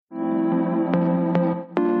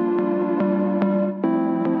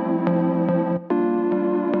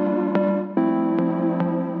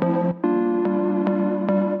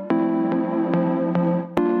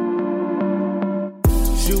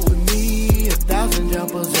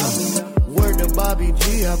Bobby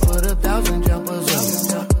G, I put 1,000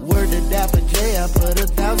 jumpers up. Word to Dapper J, I put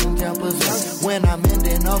 1,000 jumpers up. When I'm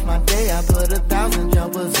ending off my day, I put 1,000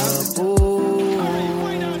 jumpers up. Ooh.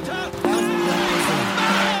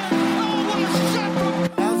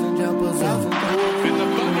 1,000 jumpers up. In the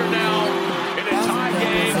Thunder now, in a tie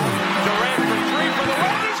game. Durant for three for the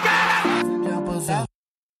win. He's got it! 1,000 jumpers up.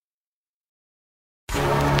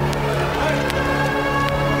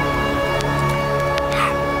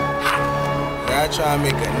 I try to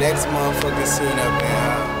make a next motherfucking scene up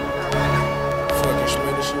there. Fucking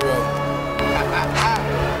Shredder, she wrote.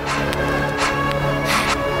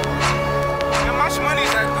 How much money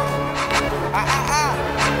is that though?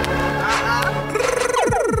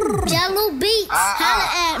 Jello Beats, holla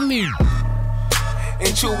at me.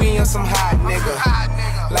 And Chewy on some hot nigga.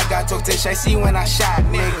 Like I told Tish, I see when I shot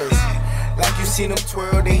niggas. Like you seen him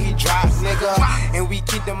twirl, then he drop, nigga. And we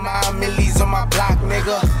keep the mind millies on my block,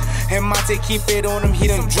 nigga. And Monte keep it on him, he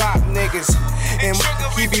done drop niggas. And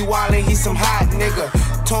he be wildin', he some hot nigga.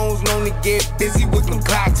 Tones known to get busy with them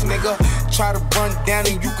Glocks, nigga. Try to run down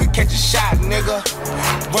and you could catch a shot, nigga.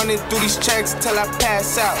 Running through these checks till I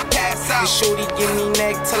pass out. And shorty give me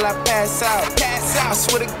neck till I pass out. I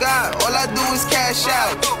swear to God, all I do is cash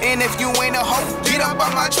out. And if you ain't a hoe, get up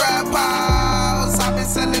on my trap house. I've been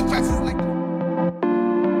selling cracks like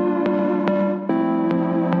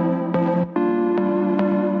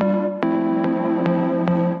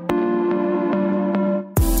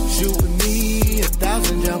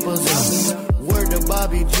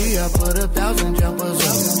Bobby G, I put 1,000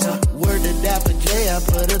 jumpers up. Word to Dapper J, I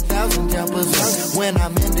put 1,000 jumpers up. When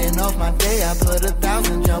I'm ending off my day, I put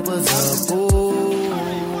 1,000 jumpers up. Ooh.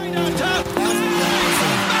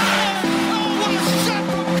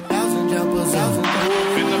 1,000 jumpers up.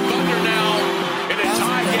 In the Thunder now, in a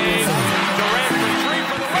tie game. Durant for three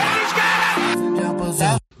for the win. He's got it! 1,000 jumpers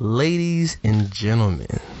up. Ladies and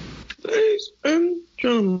gentlemen,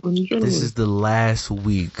 this is the last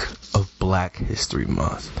week of Black History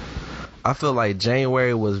Month. I feel like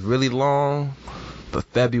January was really long, but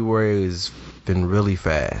February has been really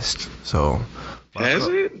fast. So, has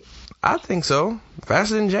it? I think so.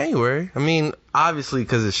 Faster than January. I mean, obviously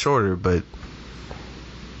because it's shorter, but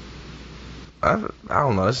I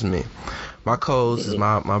don't know. This is me. My co-host is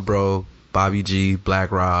my bro, Bobby G, Black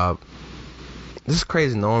Rob. This is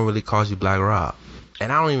crazy. No one really calls you Black Rob.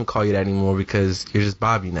 And I don't even call you that anymore because you're just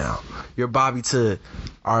Bobby now. You're Bobby to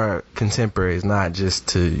our contemporaries, not just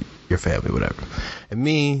to your family, whatever. And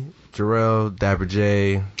me, Jarrell, Dapper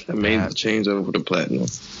J. I made the change over to platinum.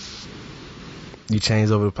 You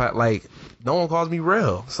changed over to platinum. Like, no one calls me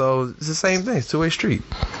Rel. So it's the same thing. It's two-way street.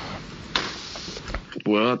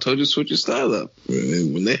 Well, I told you to switch your style up.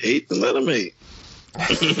 When they hate, then let them hate.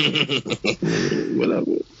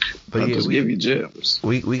 Whatever. But I'll just give you gems.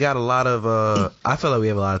 We got a lot of I feel like we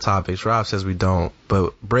have a lot of topics. Rob says we don't,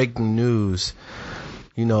 but breaking news,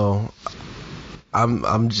 you know,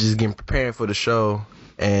 I'm just getting prepared for the show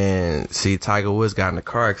and see Tiger Woods got in a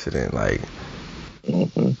car accident. Like,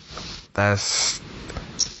 that's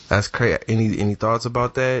crazy. Any thoughts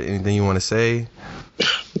about that? Anything you want to say? I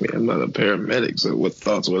mean, I'm not a paramedic, so what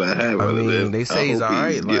thoughts would I have? I mean, they say he's all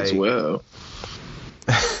right. Gets well.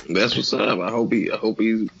 That's what's up. I hope he's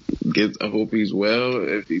well.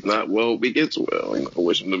 If he's not well, he gets well. I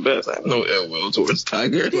wish him the best. I have no ill will towards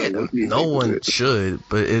Tiger. Yeah, no one should,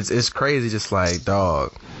 but it's crazy. Just like,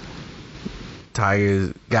 dog,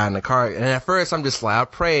 Tiger got in the car, and at first I'm just like, I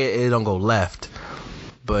pray it don't go left,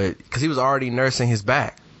 but because he was already nursing his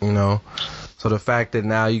back, you know. So the fact that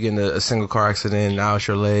now you get in a single car accident, now it's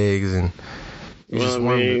your legs, and you just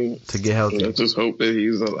want him to get healthy. I just hope that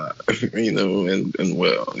he's alive, you know, and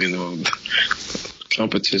well, you know.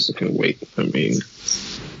 Competition can wait. I mean,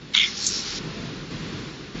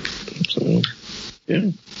 so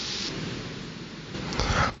yeah.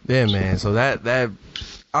 Yeah, man. So that I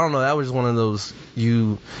don't know. That was one of those.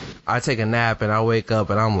 I take a nap and I wake up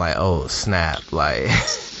and I'm like, oh snap! Like,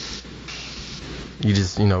 you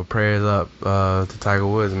just prayers up to Tiger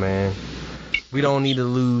Woods, man. We don't need to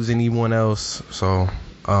lose anyone else. So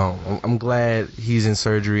I'm glad he's in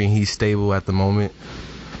surgery and he's stable at the moment.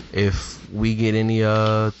 If we get any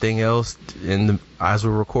thing else as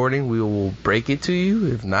we're recording, we will break it to you.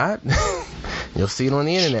 If not, you'll see it on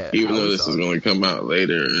the internet. Even though this is going to come out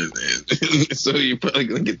later, so you're probably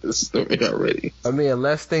going to get this story already. I mean,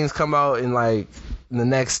 unless things come out in the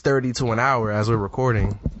next 30 to an hour as we're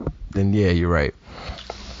recording, then yeah, you're right.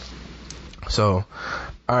 So,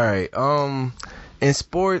 all right. In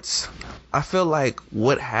sports, I feel like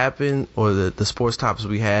what happened, or the sports topics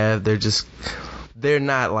we have, they're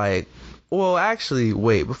not well, actually,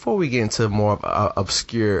 wait, before we get into more of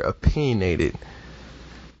obscure, opinionated,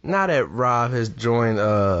 now that Rob has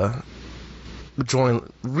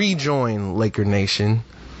rejoined Laker Nation.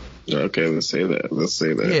 Okay, let's say that.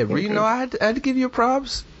 Yeah, okay. you know, I had to give you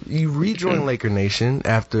props. You rejoined Laker Nation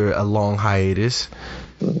after a long hiatus.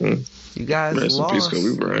 Mm-hmm. You guys Rest in peace, lost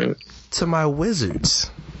Kobe Bryant. to my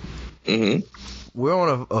Wizards. Mm-hmm. We're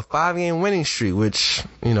on a 5-game winning streak, which,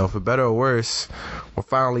 you know, for better or worse, we're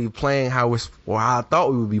finally playing how I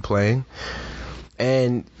thought we would be playing.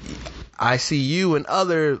 And I see you and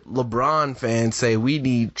other LeBron fans say we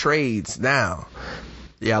need trades now.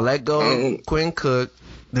 Yeah, let go Quinn Cook.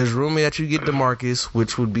 There's rumor that you get DeMarcus,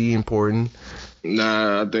 which would be important.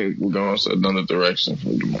 Nah, I think we're going another direction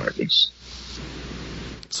from DeMarcus.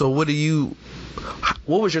 So what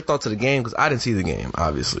was your thoughts of the game? Because I didn't see the game,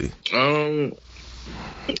 obviously.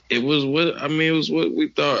 It was what we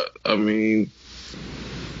thought. I mean,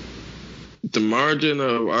 the margin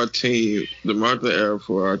of our team, the margin of error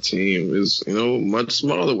for our team is, you know, much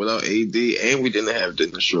smaller without AD, and we didn't have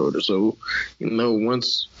Dennis Schroeder. So, you know,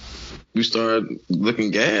 once we started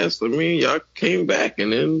looking gassed, I mean, y'all came back,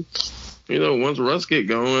 and then, you know, once Russ get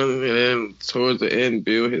going, and then towards the end,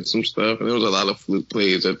 Bill hit some stuff, and there was a lot of fluke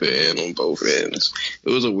plays at the end on both ends.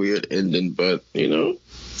 It was a weird ending, but, you know.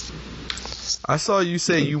 I saw you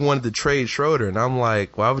say you wanted to trade Schroeder, and I'm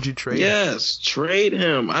like, why would you trade him? Yes, trade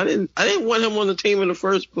him. I didn't want him on the team in the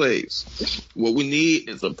first place. What we need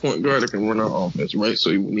is a point guard that can run our offense, right?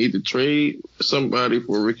 So we need to trade somebody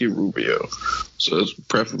for Ricky Rubio. So it's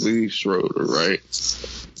preferably Schroeder, right?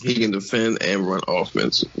 He can defend and run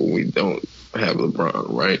offense when we don't have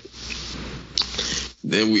LeBron, right?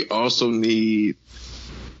 Then we also need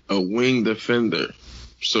a wing defender.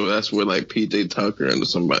 So that's where, like, PJ Tucker and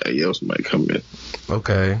somebody else might come in.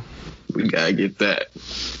 Okay. We got to get that.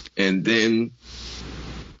 And then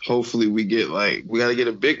hopefully we got to get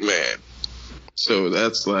a big man. So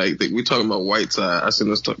that's like, we talking about Whiteside. I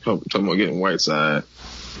seen us talking about getting Whiteside.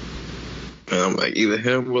 And I'm like, either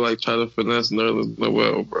him or, like, try to finesse Nerlens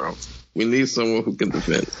Noel, bro. We need someone who can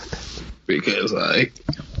defend. Because, like,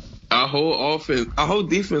 our whole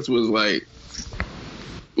defense was, like,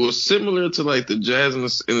 was similar to, like, the Jazz in a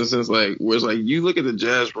sense, like, where it's like you look at the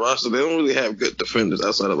Jazz roster, they don't really have good defenders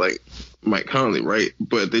outside of, like, Mike Conley, right?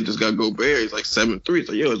 But they just got Gobert. He's like 7'3".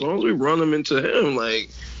 So, as long as we run them into him, like,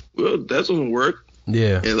 well, that's gonna work.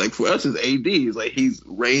 Yeah. And, like, for us, it's AD. It's like he's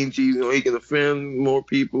rangy. You know, he can defend more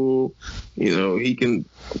people. You know, he can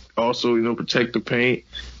also, you know, protect the paint.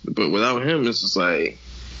 But without him, it's just like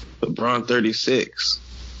LeBron 36.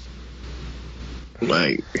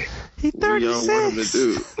 Like, He's 36. what do y'all want him to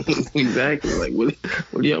do? Exactly. Like,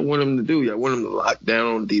 what do y'all want him to do? Y'all want him to lock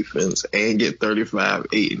down on defense and get 35,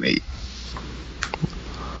 8, and 8.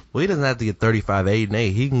 Well, he doesn't have to get 35, 8, and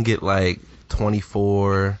 8. He can get, like,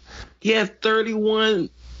 24. He had 31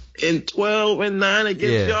 and 12 and 9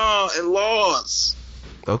 against y'all and lost.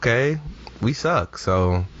 Okay. We suck,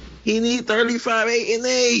 so. He needs 35, 8, and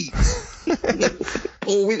 8.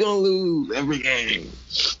 Oh, we're going to lose every game.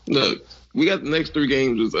 Look, we got the next 3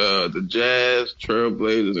 games is the Jazz,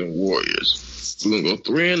 Trailblazers, and Warriors. We're going to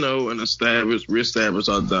go 3-0 and reestablish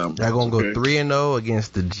our dominance. Y'all going to go 3-0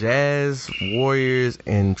 against the Jazz, Warriors,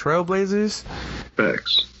 and Trailblazers?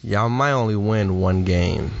 Facts. Y'all might only win 1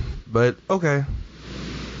 game. But, okay.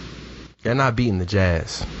 You're not beating the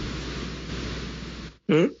Jazz.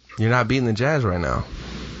 You're not beating the Jazz right now.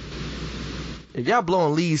 If y'all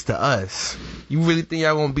blowing leads to us, you really think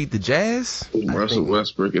y'all gonna beat the Jazz? Russell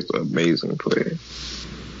Westbrook is an amazing player.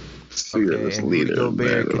 Fearless leader.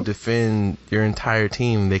 Gobert can defend your entire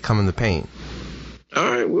team. They come in the paint. All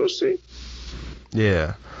right, we'll see.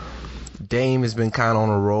 Yeah. Dame has been kind of on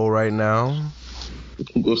a roll right now.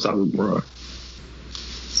 Who's gonna stop LeBron?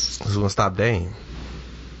 Who's gonna stop Dame?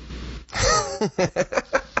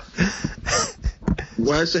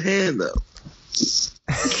 Wash your hand up.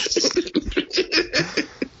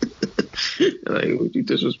 Like, what you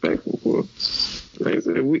disrespectful for? Like I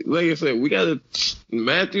said, we gotta.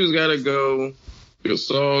 Matthews gotta go.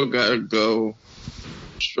 Gasol gotta go.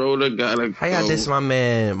 Schroeder gotta go. How y'all diss my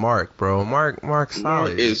man Mark, bro? Mark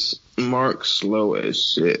solid. Mark slow as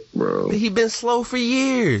shit, bro. He been slow for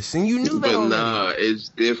years, and you knew that. But nah, it's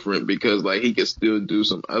different because, like, he can still do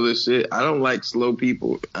some other shit. I don't like slow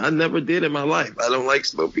people. I never did in my life. I don't like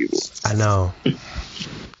slow people. I know.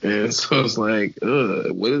 And so it's like,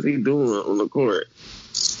 what is he doing on the court?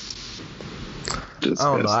 I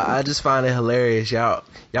don't know. I just find it hilarious. Y'all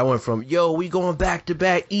went from, we going back to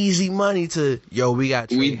back easy money to, we got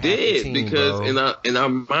trade. We did team, because bro. in our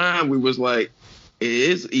mind we was like, it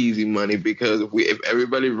is easy money because if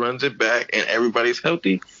everybody runs it back and everybody's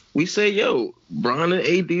healthy, we say, Bron and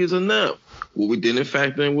AD is enough. What we didn't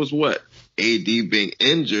factor in was what? AD being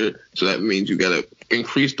injured, so that means you got to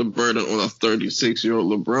increase the burden on a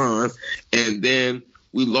 36-year-old LeBron. And then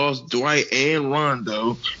we lost Dwight and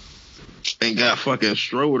Rondo and got fucking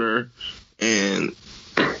Schroeder and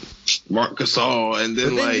Marc Gasol. And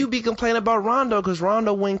then, but then you be complaining about Rondo because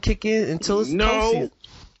Rondo wouldn't kick in until it's postseason.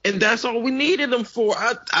 And that's all we needed him for.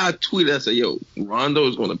 I tweeted, I said, yo, Rondo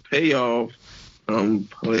is going to pay off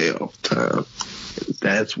playoff time.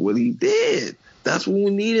 That's what he did. That's what we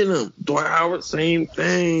needed him. Dwight Howard, same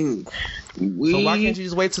thing. So why can't you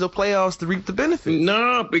just wait till the playoffs to reap the benefits?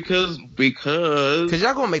 No, because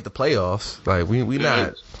y'all gonna make the playoffs. Like we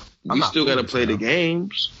not. We still gotta play the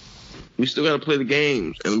games. We still gotta play the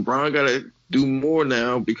games, and LeBron gotta do more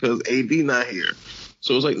now because AD not here.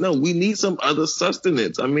 So it's like, no, we need some other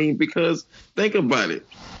sustenance. I mean, because think about it,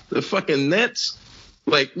 the fucking Nets.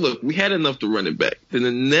 Like, look, we had enough to run it back. Then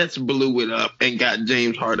the Nets blew it up and got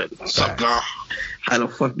James Harden. So, how the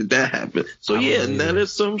fuck did that happen? So, yeah, now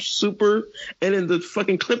there's some super... And then the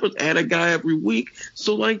fucking Clippers add a guy every week.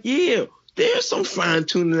 So, like, yeah, there's some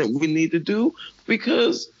fine-tuning that we need to do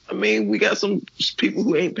because, I mean, we got some people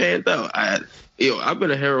who ain't panned out. I've been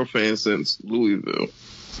a Harrell fan since Louisville.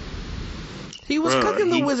 He was cooking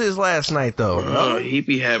the Wizards last night, though. He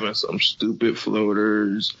be having some stupid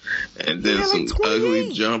floaters and then some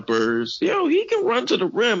ugly jumpers. Yo, he can run to the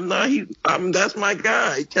rim. That's my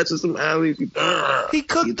guy. He catches some alleys. He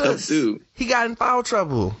cooked us. Dude. He got in foul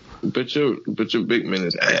trouble. But your big man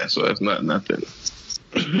is ass, so that's not nothing.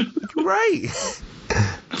 Right.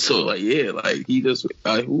 So, like, yeah, like, he just...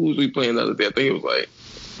 who was we playing the other day? I think it was, like...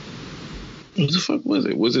 What the fuck was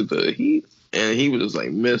it? Was it the Heat? And he was just,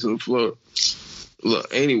 like, missing float.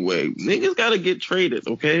 Look, anyway, niggas gotta get traded,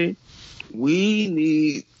 okay? We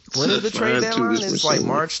need... When is the trade deadline? It's like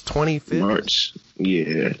March 25th? March,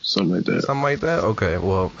 yeah, something like that. Something like that? Okay,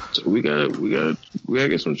 well... So we gotta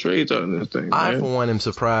get some trades out in this thing, I, man. for one, am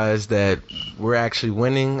surprised that we're actually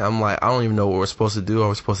winning. I'm like, I don't even know what we're supposed to do. Are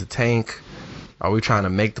we supposed to tank? Are we trying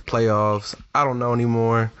to make the playoffs? I don't know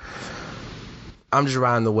anymore. I'm just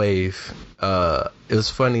riding the wave. It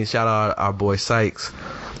was funny. Shout out our boy Sykes.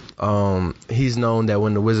 He's known that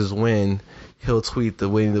when the Wizards win, he'll tweet the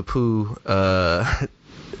Winnie the Pooh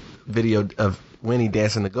video of Winnie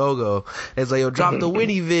dancing the go-go. It's like, yo, drop the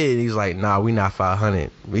Winnie vid. He's like, nah, we not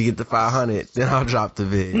 500. We get to 500, then I'll drop the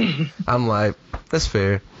vid. I'm like, that's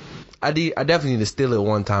fair. I definitely need to steal it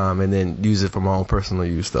one time and then use it for my own personal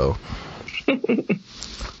use, though.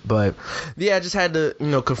 But, yeah, I just had to,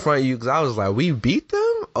 confront you because I was like, we beat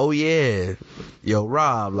them? Oh, yeah. Yo,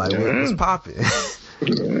 Rob, like, what's popping?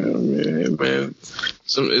 Yeah, man.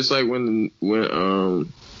 So it's like when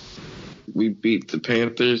we beat the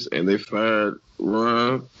Panthers and they fired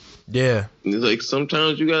Ron. Yeah. And it's like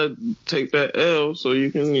sometimes you gotta take that L so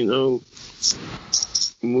you can,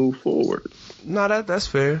 move forward. No, that's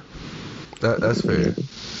fair. That's fair.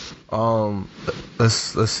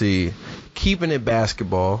 Let's see. Keeping it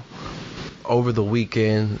basketball. Over the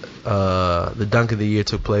weekend, the Dunk of the Year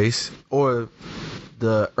took place, or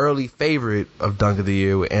the early favorite of Dunk of the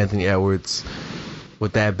Year with Anthony Edwards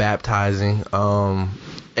with that baptizing.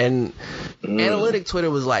 And analytic Twitter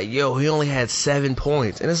was like, yo, he only had 7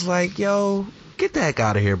 points. And it's like, yo, get that guy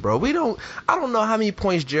out of here, bro. I don't know how many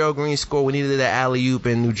points Gerald Green scored when he did that alley-oop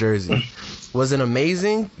in New Jersey. Was it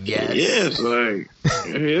amazing? Yes. Yes, like,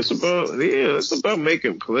 it's about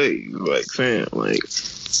making plays. Like, fam, like,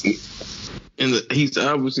 he's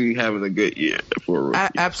obviously having a good year for a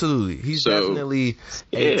rookie. Absolutely. He's definitely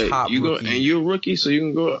a top rookie. And you're a rookie, so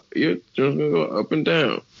you're just going to go up and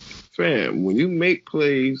down. Fam, when you make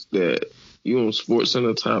plays that you on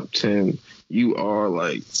SportsCenter top 10, you are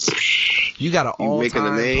like... You got an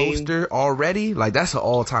all-time poster already? Like, that's an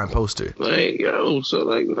all-time poster. Like, yo, so,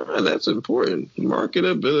 like, nah, that's important.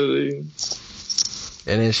 Marketability.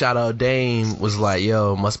 And then shout out Dame was like,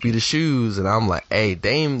 yo, must be the shoes. And I'm like, hey,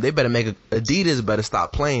 Dame, they better make Adidas better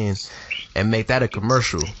stop playing and make that a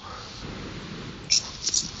commercial.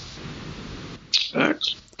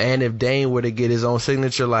 Facts. And if Dame were to get his own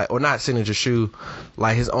signature, or not signature shoe,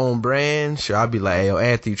 like his own brand, sure, I'd be like, hey, yo,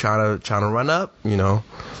 Anthony, trying to run up,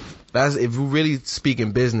 That's if we really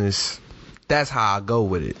speaking business. That's how I go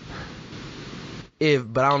with it.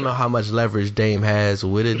 But I don't know how much leverage Dame has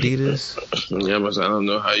with Adidas. Yeah, but I don't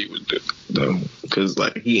know how you would do it, though, because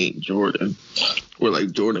like he ain't Jordan, where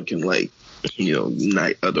like Jordan can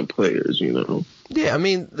knight other players, Yeah, I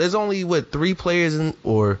mean, there's only 3 players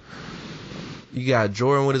or you got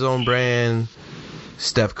Jordan with his own brand,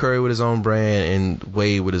 Steph Curry with his own brand, and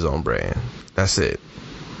Wade with his own brand. That's it.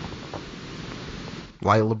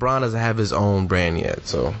 Like, LeBron doesn't have his own brand yet,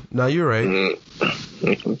 so... No, you're right. That's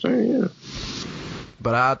what I'm saying, yeah.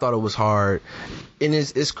 but I thought it was hard. And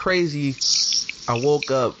it's crazy. I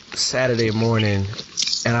woke up Saturday morning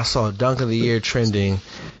and I saw Dunk of the Year trending,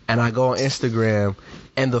 and I go on Instagram,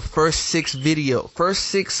 and the first six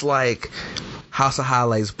like House of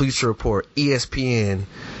Highlights, Bleacher Report, ESPN,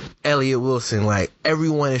 Elliott Wilson, like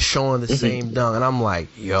everyone is showing the same dunk, and I'm like,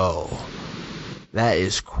 yo, that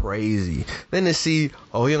is crazy. Then to see, he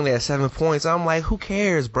only had 7 points, I'm like, who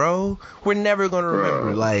cares, bro? We're never gonna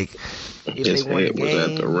remember. Like, if they won the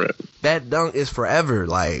game, that dunk is forever.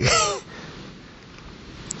 Like,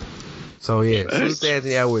 so yeah, salute to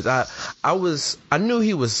Anthony Edwards. I knew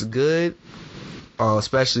he was good,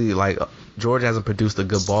 especially like Georgia hasn't produced a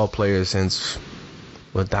good ball player since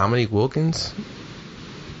Dominique Wilkins.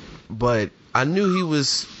 But I knew he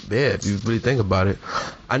was, if you really think about it,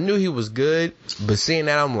 I knew he was good, but seeing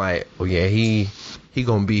that, I'm like, oh yeah, he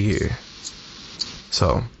gonna be here.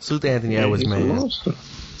 So, salute to Anthony Edwards, man. Awesome.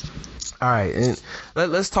 All right, and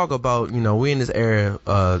let's talk about, we in this era,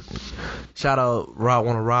 shout out Rob,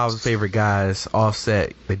 one of Rob's favorite guys,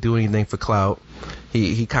 Offset. They do anything for clout.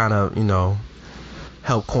 He kind of,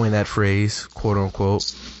 helped coin that phrase, quote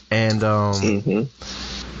unquote. And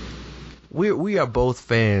we are both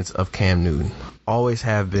fans of Cam Newton. Always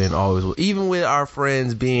have been, always will. Even with our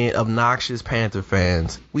friends being obnoxious Panther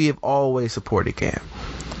fans, we have always supported Cam.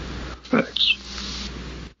 Thanks.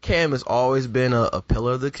 Cam has always been a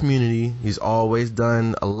pillar of the community. He's always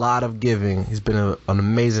done a lot of giving. He's been an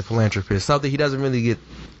amazing philanthropist, something he doesn't really get,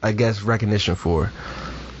 I guess, recognition for.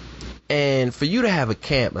 And for you to have a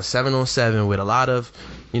camp, a 7-on-7 with a lot of,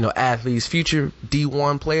 athletes, future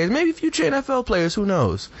D1 players, maybe future NFL players, who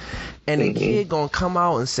knows? And a kid gonna come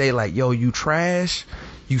out and say like, yo, you trash,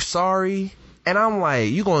 you sorry. And I'm like,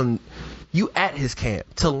 you at his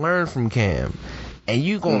camp to learn from Cam, and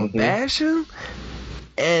you gonna bash him?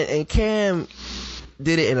 And Cam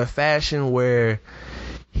did it in a fashion where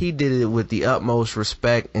he did it with the utmost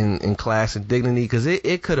respect and class and dignity, because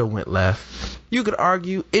it could have went left. You could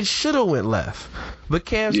argue it should have went left. But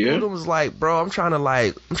Cam Schoolton was like, bro, I'm trying to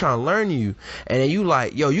learn you. And then you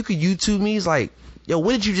like, yo, you could YouTube me. He's like, yo,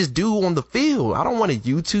 what did you just do on the field? I don't want to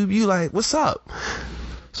YouTube you. Like, what's up?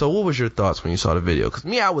 So what was your thoughts when you saw the video? Because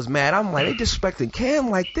me, I was mad. I'm like, they disrespecting Cam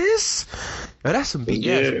like this? Yo, that's some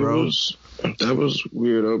BS, bro. That was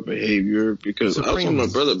weirdo behavior, because I was telling my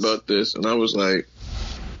brother about this, and I was like,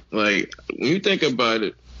 when you think about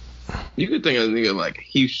it, you could think of a nigga like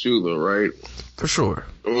Heath Schuler, right? For sure.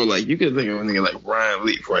 Or like you could think of a nigga like Ryan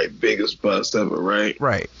Leaf, right? Biggest bust ever, right?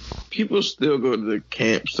 Right. People still go to the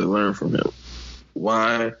camps to learn from him.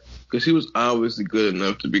 Why? Because he was obviously good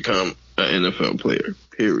enough to become an NFL player.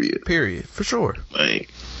 Period. For sure.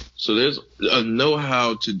 So there's a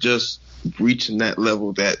know-how to just reaching that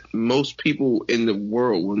level that most people in the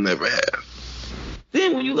world will never have.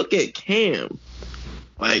 Then when you look at Cam,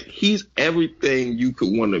 he's everything you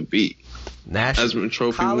could want to be. National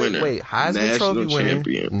Trophy winner. Heisman Trophy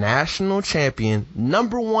winner. National champion.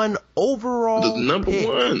 Number one overall. The number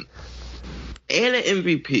one. And an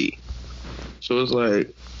MVP. So it's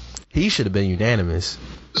like, he should have been unanimous.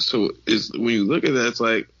 So when you look at that,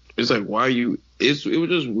 it's like why you? It was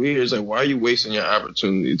just weird. It's like, why are you wasting your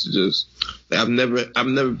opportunity to just? I've never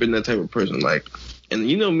been that type of person. And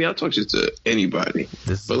you know me, I talk shit to anybody.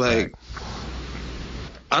 But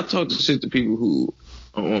I talk shit to people who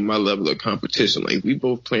are on my level of competition. Like, we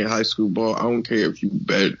both playing high school ball. I don't care if you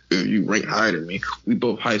rank higher than me. We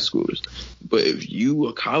both high schoolers. But if you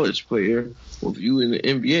a college player, or if you in the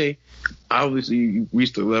NBA, obviously you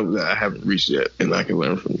reached a level that I haven't reached yet, and I can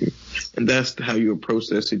learn from you. And that's how you approach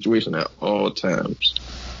that situation at all times.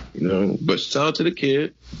 But shout out to the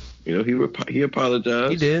kid. He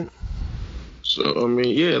apologized. He did. So I mean,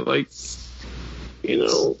 yeah, I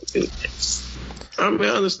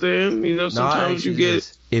understand. Sometimes you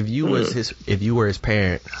get. If you were his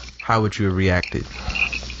parent, how would you have reacted?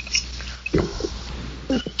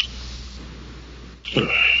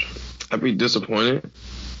 I'd be disappointed.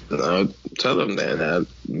 And I'll tell him that.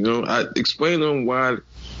 I explain to him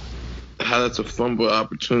how that's a fumble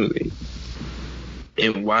opportunity,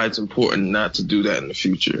 and why it's important not to do that in the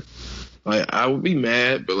future. I would be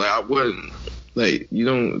mad, but I wouldn't. You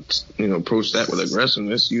don't, approach that with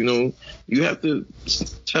aggressiveness. You have to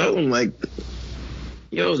tell them,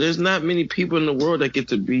 there's not many people in the world that get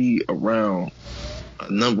to be around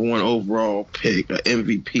a number one overall pick, an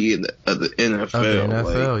MVP of the NFL. Of the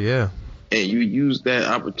NFL, yeah. And you use that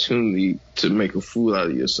opportunity to make a fool out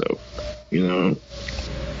of yourself, And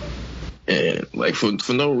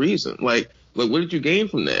for no reason. What did you gain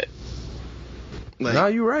from that? No,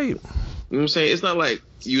 you're right. You know what I'm saying? It's not like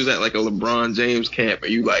you was at like a LeBron James camp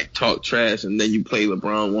and you like talk trash and then you play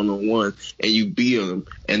LeBron 1-on-1 and you beat him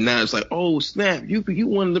and now it's like, oh snap, you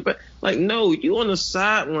one of the best. Like, no, you on the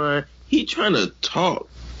sideline, he trying to talk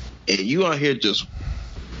and you out here just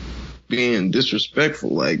being disrespectful.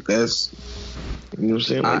 Like, that's, you know what I'm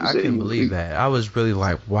saying? Like I can believe that. I was really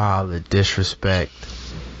like, wow, the disrespect.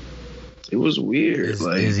 It was weird.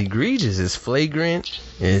 It's egregious. It's flagrant.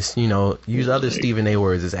 It's, you know, use other Stephen A.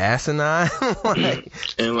 words. It's asinine. Like,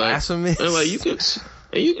 and blasphemous. And like you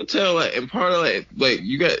could tell, like, and part of like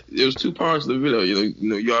you got, there was two parts of the video. You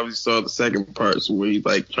know, you obviously saw the second part where he's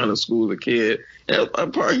like trying to school the kid. And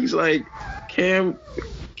that part, he's like, Cam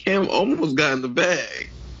almost got in the bag.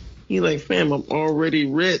 He like, fam, I'm already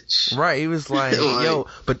rich. Right. He was like, yo,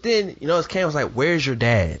 but then, you know, his Cam was like, where's your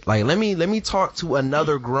dad? Like, let me talk to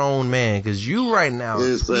another grown man, because you right now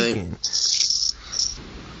is speaking.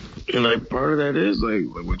 And like, part of that is like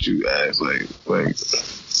what you asked, like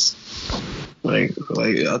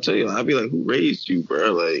I'll tell you, I'll be like, who raised you,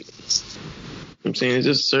 bro? Like, I'm saying, it's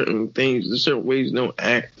just certain things, there's certain ways you don't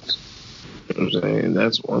act. You know what I'm saying?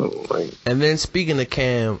 That's one of them. Like, and then speaking of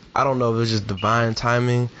Cam, I don't know if it was just divine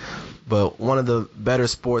timing, but one of the better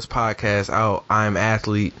sports podcasts out, I'm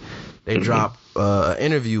Athlete, they dropped an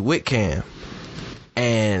interview with Cam,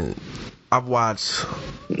 and I've watched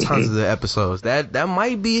tons of the episodes. That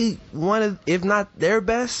might be one of, if not their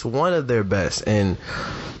best, one of their best. And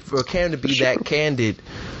for Cam to be that candid,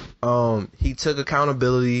 he took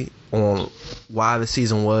accountability on why the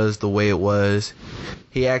season was the way it was.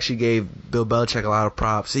 He actually gave Bill Belichick a lot of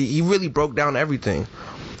props. He really broke down everything.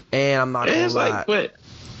 And I'm not gonna lie. Like, but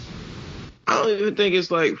I don't even think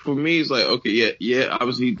it's like, for me, it's like, okay, yeah,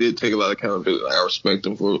 obviously he did take a lot of accountability. Like, I respect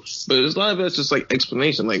him for it. But there's a lot of that's just like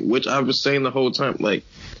explanation, like, which I was saying the whole time. Like,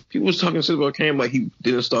 people was talking shit about Cam like he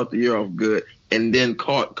didn't start the year off good and then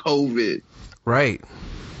caught COVID. Right.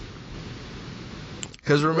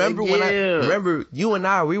 Because remember remember you and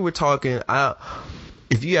I, we were talking,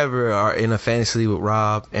 if you ever are in a fantasy league with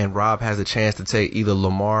Rob and Rob has a chance to take either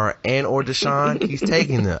Lamar and or Deshaun, he's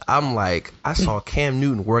taking them. I'm like, I saw Cam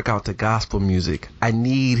Newton work out to gospel music. I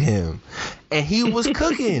need him. And he was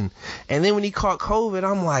cooking. And then when he caught COVID,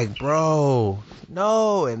 I'm like, bro,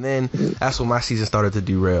 no. And then that's when my season started to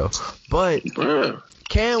derail. But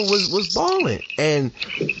Cam was balling. And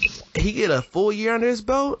he get a full year under his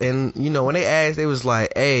belt. And, you know, when they asked, they was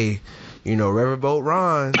like, hey, you know, Riverboat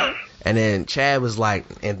Ron. And then Chad was like,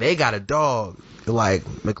 and they got a dog. Like,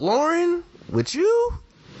 McLaurin, with you?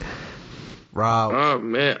 Rob. Oh,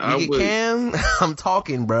 man. You get Cam? I'm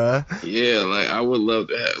talking, bruh. Yeah, like, I would love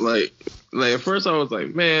to have, like, at first I was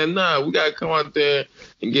like, man, nah, we got to come out there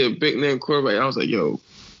and get a big name quarterback. I was like, yo,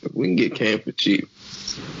 we can get Cam for cheap.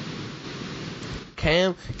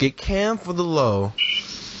 Get Cam for the low.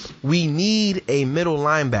 We need a middle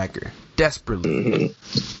linebacker. Desperately.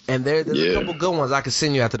 Mm-hmm. And there's a couple good ones I could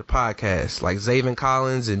send you after the podcast, like Zaven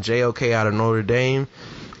Collins and JOK out of Notre Dame.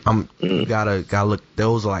 You gotta look.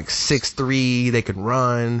 Those are like 6'3". They can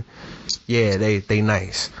run. Yeah, they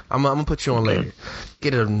nice. I'm gonna put you on later.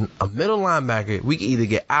 Get a middle linebacker. We can either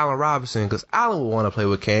get Allen Robinson, because Allen will want to play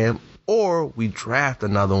with Cam, or we draft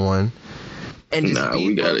another one. And just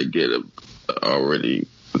we gotta get a already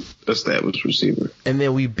established receiver. And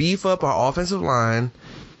then we beef up our offensive line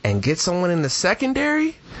and get someone in the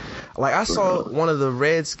secondary. Like, I saw one of the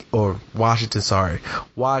Washington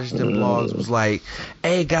blogs was like,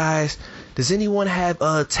 hey guys, does anyone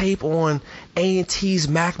have tape on A&T's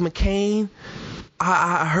Mac McCain?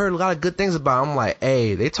 I heard a lot of good things about him. I'm like,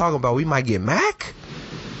 hey, they talking about we might get Mac?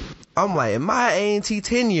 I'm like, in my A&T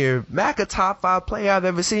tenure, Mac a top 5 player I've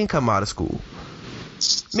ever seen come out of school.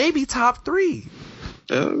 Maybe top 3.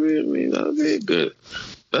 That'd be a good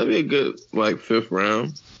like 5th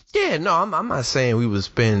round. Yeah, no, I'm not saying we would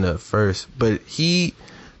spend the first, but you've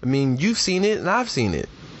seen it and I've seen it.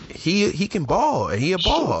 He can ball, and he a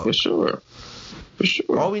ball. For sure.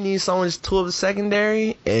 All we need is someone to tool the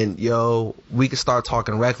secondary, and we can start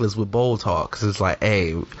talking reckless with bold talk, because it's like,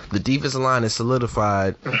 hey, the defensive line is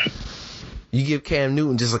solidified. You give Cam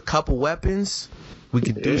Newton just a couple weapons, we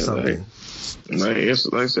can do something. Like I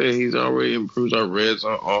said, he's already improved our red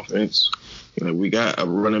zone offense. You know, we got a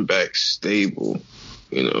running back stable.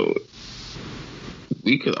 You know,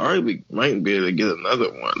 we might be able to get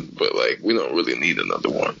another one, but like, we don't really need another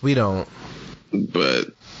one. We don't. But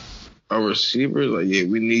our receivers, like,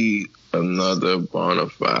 we need another bona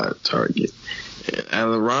fide target. And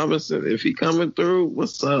Allen Robinson, if he coming through,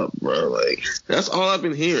 what's up, bro? Like, that's all I've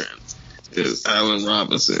been hearing is Allen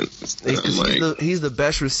Robinson. He's the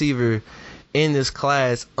best receiver in this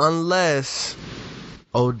class, unless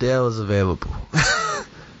Odell is available.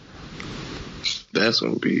 That's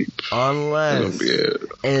gonna be unless it.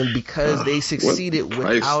 And because they succeeded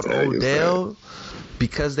without Odell,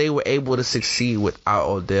 because they were able to succeed without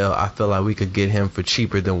Odell, I feel like we could get him for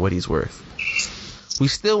cheaper than what he's worth. We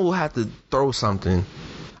still will have to throw something.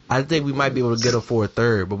 I think we might be able to get him for a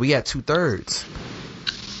third, but we got 2/3.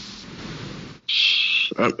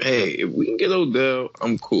 Hey, if we can get Odell,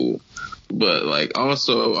 I'm cool. But like,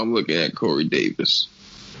 also, I'm looking at Corey Davis.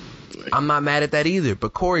 I'm not mad at that either,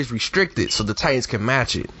 but Corey's restricted, so the Titans can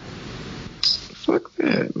match it. Fuck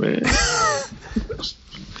that, man.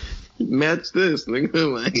 Match this,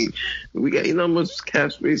 nigga. Like, we got, you know how much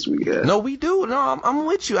cap space we got? No, we do. No, I'm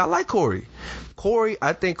with you. I like Corey.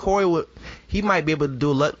 I think Corey he might be able to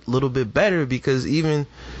do a little bit better because even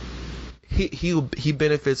he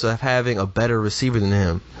benefits of having a better receiver than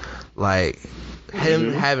him. Like,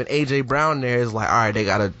 him having A.J. Brown there is like, all right, they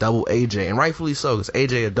got to double A.J. And rightfully so, because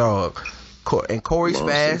A.J. a dog. And Corey's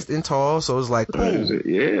fast and tall, so it's like, cool.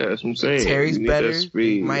 Yeah, that's what I'm saying. Terry's better.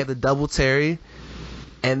 Might have to double Terry.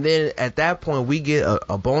 And then at that point, we get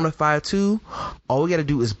a bona fide 2. All we got to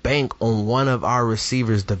do is bank on one of our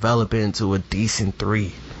receivers developing into a decent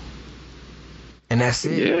 3. And that's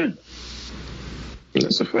it. Yeah.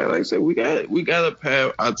 That's a fact. Like I said, we got a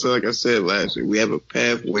path. Like I said last week, we have a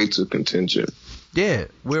pathway to contention. Yeah,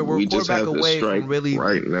 we're quarterback away from really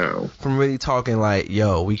right now from really talking like,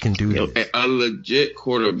 yo, we can do this. A legit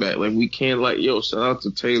quarterback. Like, we can't, like, yo, shout out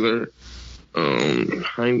to Taylor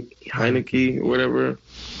Heineke or whatever.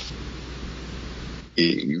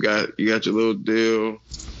 You got your little deal,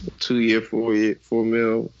 2-year, 4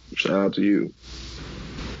 mil. Shout out to you.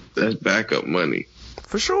 That's backup money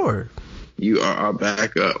for sure. You are our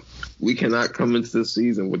backup. We cannot come into the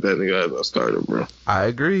season with that nigga as our starter, bro. I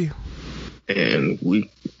agree. And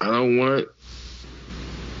I don't want,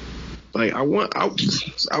 like, I want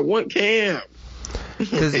Cam.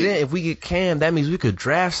 Because then if we get Cam, that means we could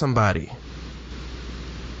draft somebody.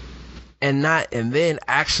 And then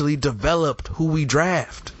actually develop who we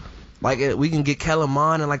draft. Like, we can get Kellen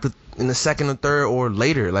Mond in the second or third or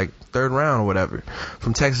later, like third round or whatever,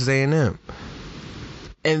 from Texas A&M.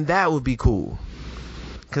 And that would be cool.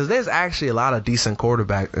 Because there's actually a lot of decent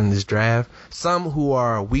quarterbacks in this draft. Some who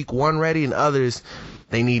are week 1 ready, and others,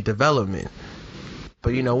 they need development.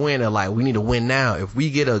 But, you know, we need to win now. If we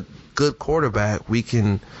get a good quarterback, we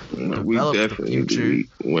can develop the future. We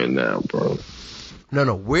win now, bro.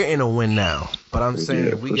 No, we're in a win now. But I'm saying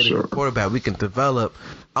if we get a good quarterback, we can develop.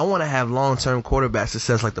 I want to have long-term quarterback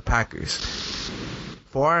success like the Packers.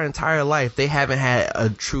 For our entire life, they haven't had a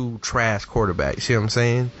true trash quarterback. You see what I'm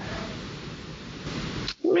saying?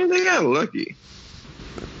 I mean, they got lucky.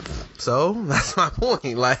 So, that's my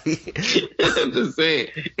point. Like, I'm just saying.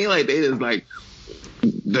 Ain't like they just, like,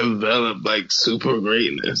 developed, like, super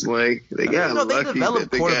greatness. Like, they got lucky. They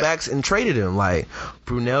developed quarterbacks and traded him. Like,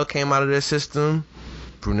 Brunell came out of their system.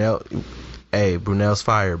 Brunell's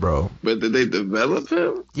fired, bro. But did they develop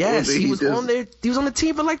him? Yes, he was on the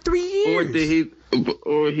team for like 3 years.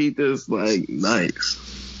 Or he just, like,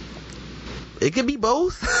 nice. It could be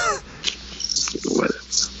both.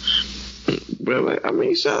 But, like, I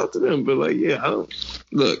mean, shout out to them. But, like, yeah,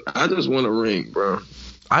 I just want a ring, bro.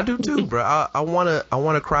 I do too, bro. I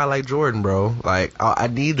wanna cry like Jordan, bro. Like, I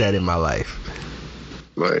need that in my life.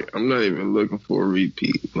 Like, I'm not even looking for a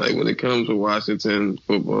repeat. Like, when it comes to Washington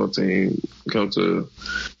football team, come to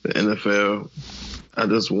the NFL, I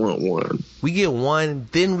just want one. We get one,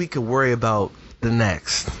 then we can worry about the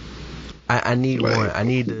next. I need one. I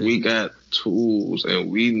need to. We got tools, and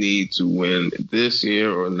we need to win this year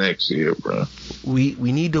or next year, bro. We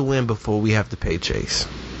need to win before we have to pay Chase.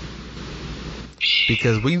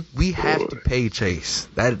 Because we have to pay Chase.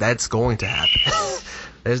 That's going to happen.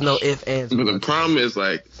 There's no ifs, ands. But the problem is,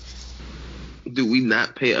 like, do we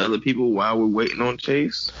not pay other people while we're waiting on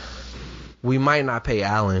Chase? We might not pay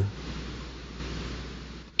Allen.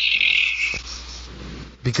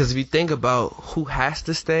 Because if you think about who has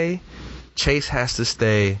to stay, Chase has to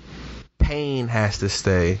stay, Payne has to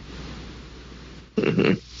stay,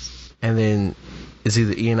 and then it's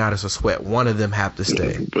either Ioannidis or Sweat. One of them have to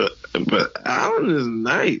stay. But Allen is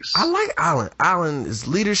nice. I like Allen. Allen is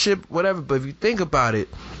leadership, whatever. But if you think about it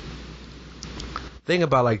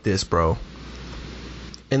like this, bro.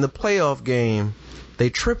 In the playoff game, they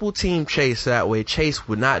triple team Chase that way Chase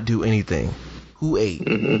would not do anything. Who ate?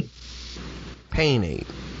 Payne ate.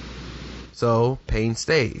 So Payne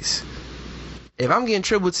stays. If I'm getting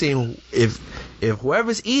triple team, if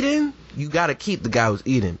whoever's eating, you got to keep the guy who's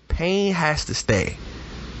eating. Payne has to stay.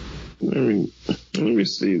 Let me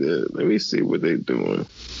see that. Let me see what they're doing.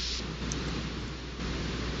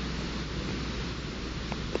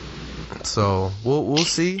 So we'll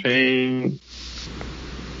see. Payne,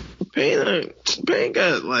 Payne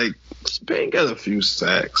got a few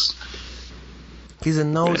sacks. He's a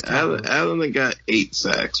nose tackle. Allen got 8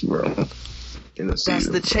 sacks, bro. In the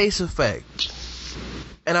season. That's the Chase effect.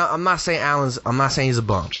 And I'm not saying he's a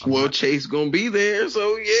bum. Well, Chase gonna be there,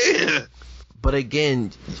 so yeah. But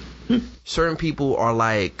again, certain people are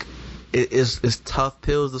like, it's tough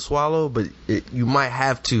pills to swallow, but you might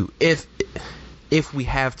have to if we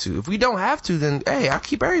have to. If we don't have to, then hey, I'll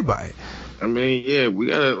keep everybody. I mean, yeah, we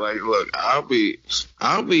gotta look. I'll be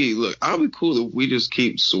cool if we just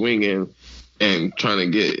keep swinging and trying to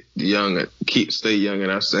get stay young in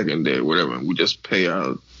our secondary, whatever. And we just pay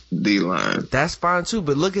our D-line. That's fine too,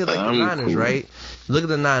 but look at the Niners, cool. Right? Look at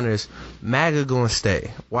the Niners. MAGA gonna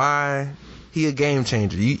stay. Why? He a game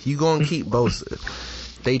changer. You gonna keep Bosa.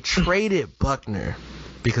 They traded Buckner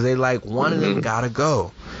because they one of them gotta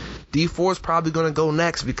go. D4's probably gonna go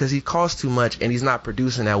next because he costs too much and he's not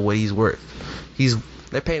producing at what he's worth.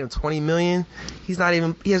 They're paying him $20 million. He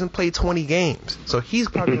hasn't played 20 games, so he's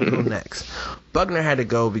probably gonna go next. Buckner had to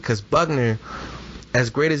go because Buckner, as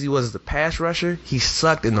great as he was as a pass rusher, he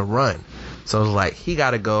sucked in the run. So it was he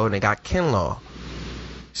gotta go, and they got Kinlaw.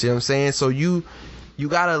 See what I'm saying? So you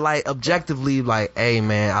gotta objectively hey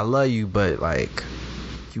man, I love you, but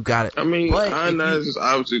you got it. I mean, Hines is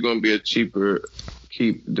obviously gonna be a cheaper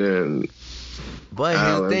keep than. But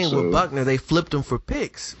here's the thing with Buckner, they flipped him for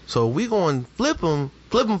picks. So we going to flip him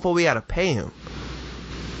before we got to pay him.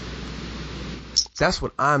 That's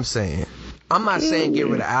what I'm saying. I'm not saying get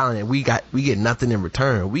rid of Allen and we get nothing in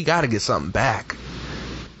return. We got to get something back.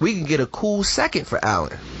 We can get a cool second for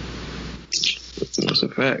Allen. That's a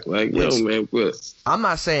fact. Man, what? I'm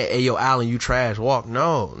not saying, hey, yo, Allen, you trash, walk.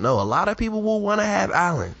 No. A lot of people will want to have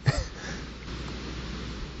Allen.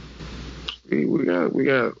 We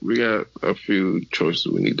got a few choices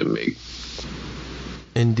we need to make.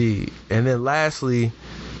 Indeed. And then lastly,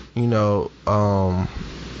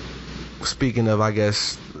 speaking of, I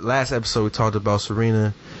guess, last episode we talked about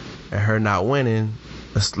Serena and her not winning.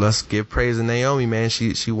 Let's give praise to Naomi, man.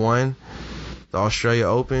 She won the Australia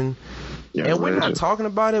Open. Yeah, and we're not talking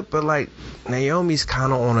about it, but Naomi's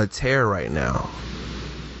kind of on a tear right now.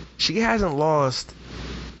 She hasn't lost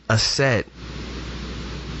a set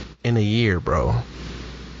in a year, bro.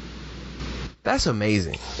 That's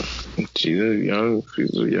amazing. She's a young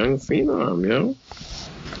phenom, yo.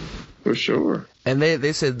 For sure. And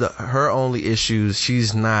they said her only issues,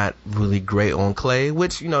 she's not really great on clay,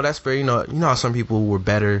 which, that's fair. You know how some people were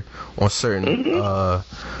better on certain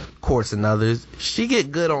courts than others. She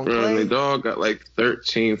get good on clay. My dog got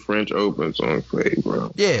 13 French Opens on clay,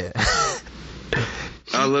 bro. Yeah.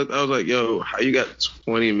 I was like, yo, how you got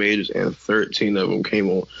 20 majors and 13 of them came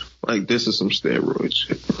on? This is some steroid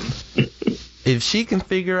shit. If she can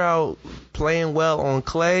figure out playing well on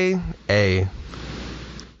clay, hey,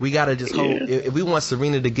 we gotta just hope. If we want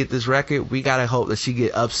Serena to get this record, we gotta hope that she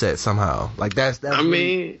get upset somehow. That's. Because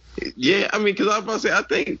I was about to say, I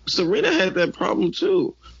think Serena had that problem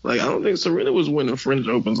too. I don't think Serena was winning French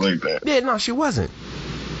Opens like that. Yeah, no, she wasn't.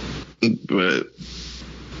 But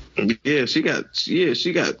yeah, she got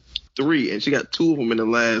 3, and she got 2 of them in the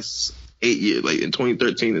last 8 years, in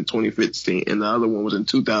 2013 and 2015, and the other one was in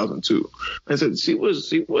 2002. I said she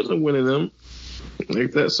wasn't winning them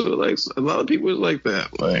like that. So a lot of people is like that.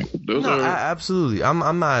 Absolutely.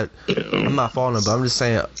 I'm not faulting her, but I'm just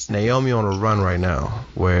saying Naomi on a run right now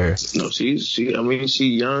where she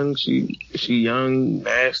young, she young,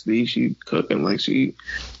 nasty, she cooking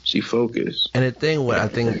she focused. And the thing I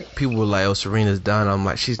think people were like, oh, Serena's done. I'm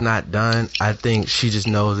like, she's not done. I think she just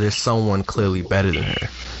knows there's someone clearly better than her.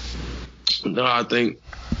 No, I think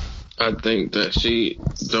that she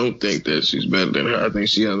don't think that she's better than her. I think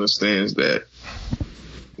she understands that.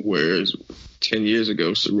 Whereas 10 years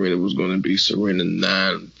ago, Serena was going to be Serena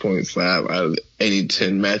 9.5 out of any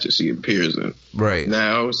 10 matches she appears in. Right.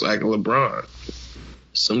 Now it's like LeBron.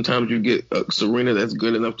 Sometimes you get a Serena that's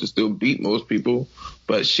good enough to still beat most people,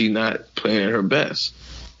 but she not playing at her best.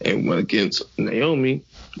 And when against Naomi,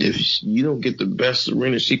 if you don't get the best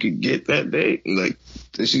Serena she could get that day,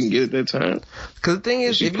 that she can get at that time. Because the thing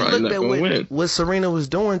is, if you look at what Serena was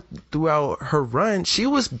doing throughout her run, she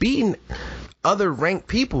was beating other ranked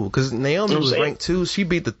people. Because Naomi was ranked 2. She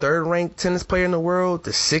beat the 3rd ranked tennis player in the world,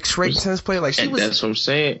 the 6th ranked tennis player. That's what I'm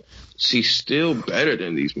saying. She's still better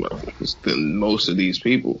than these motherfuckers, than most of these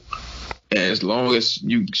people. And as long as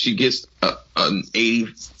she gets an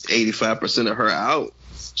 85% of her out,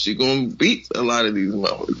 she gonna beat a lot of these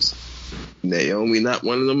motherfuckers. Naomi not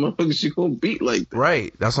one of them motherfuckers she gonna beat like that.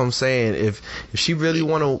 Right. That's what I'm saying. If we really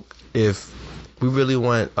want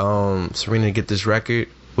Serena to get this record,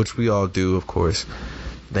 which we all do, of course,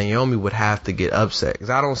 Naomi would have to get upset because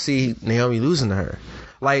I don't see Naomi losing to her.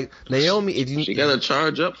 Like Naomi, if you she gotta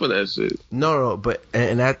charge up for that shit. No, but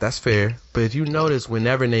and that's fair. But if you notice,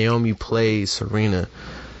 whenever Naomi plays Serena,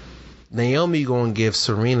 Naomi gonna give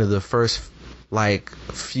Serena the first like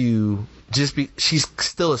few. She's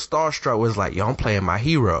still a starstruck. Was like, yo, I'm playing my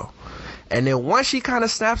hero, and then once she kind of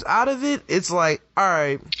snaps out of it, it's like, all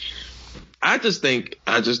right. I just think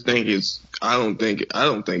it's. I don't think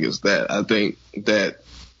it's that. I think that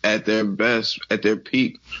at their best, at their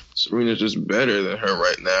peak, Serena's just better than her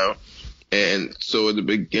right now. And so at the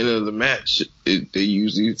beginning of the match, they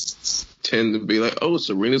usually tend to be like, oh,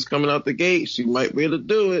 Serena's coming out the gate. She might be able to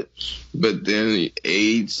do it. But then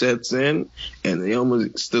age sets in, and they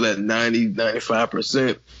almost still at 90,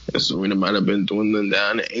 95%. And Serena might have been dwindling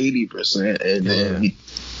down to 80%. And then, you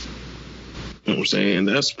know what I'm saying?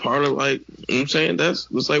 That's part of like, you know what I'm saying? That's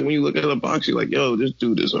it's like when you look at a box, you're like, yo, this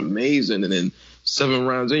dude is amazing. And then 7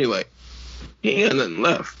 rounds in, you're like, he ain't got nothing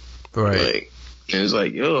left. Right. Like, and it's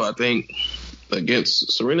like, yo, I think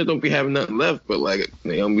against Serena don't be having nothing left, but like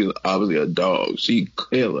Naomi's obviously a dog. She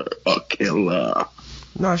a killer.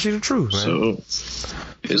 No, she's the truth, man. So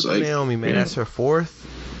it's like Naomi, man, that's her 4th,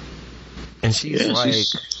 and she's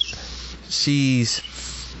she's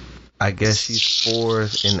I guess she's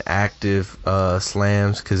 4th in active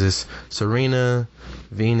slams because it's Serena,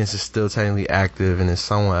 Venus is still technically active, and it's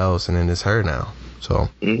someone else, and then it's her now. So.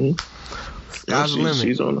 Sky's the limit.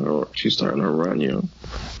 She's on her. She's starting her run, yo.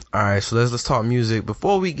 All right, so let's talk music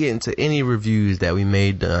before we get into any reviews that we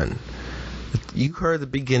may done. You heard the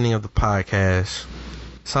beginning of the podcast.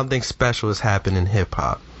 Something special has happened in hip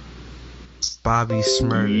hop. Bobby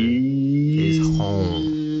Shmurda is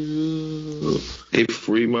home. They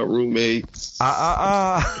free my roommate.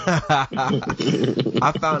 I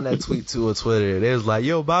found that tweet too on Twitter. They was like,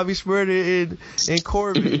 yo, Bobby Shmurda in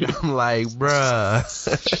Corbin. I'm like, bruh.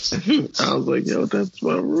 I was like, yo, that's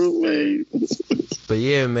my roommate. But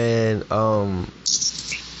yeah, man,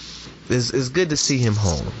 it's good to see him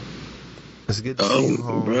home. It's good to see him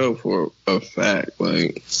home. Bro, for a fact.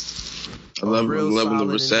 Like, I love the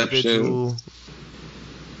reception. Individual.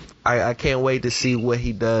 I can't wait to see what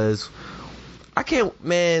he does.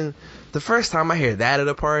 Man, the first time I hear that at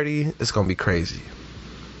a party, it's gonna be crazy.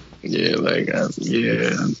 Yeah,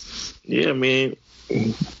 man.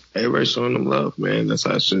 Everybody showing them love, man. That's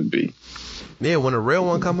how it should be. Yeah, when a real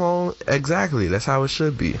one come home, exactly. That's how it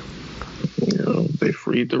should be. You know, they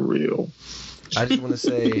freed the real. I just want to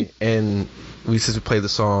say, and since we played the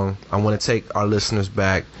song, I want to take our listeners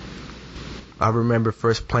back. I remember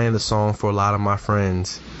first playing the song for a lot of my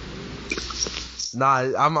friends.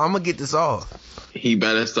 Nah, I'm gonna get this off. He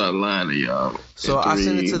better start lying to y'all. So I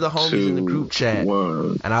sent it to the homies in the group chat,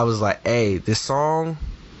 and I was like, hey, this song,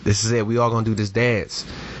 this is it. We all gonna do this dance.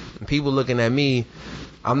 And people looking at me,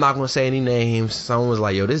 I'm not gonna say any names. Someone was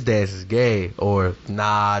like, yo, this dance is gay. Or,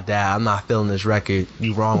 nah, Dad, I'm not feeling this record.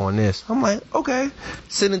 You wrong on this. I'm like, okay.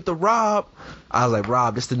 Send it to Rob. I was like,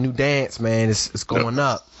 Rob, this the new dance, man. It's going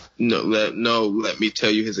up. Let me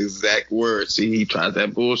tell you his exact words. See, he tried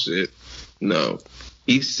that bullshit. No.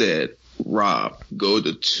 He said, Rob, go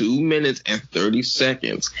to 2 minutes and 30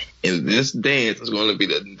 seconds, and this dance is going to be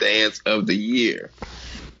the dance of the year.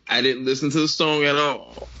 I didn't listen to the song at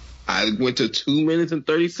all. I went to 2 minutes and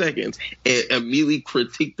 30 seconds and immediately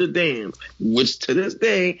critiqued the dance, which to this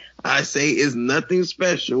day I say is nothing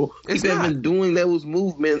special. He's been doing those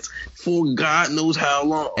movements for God knows how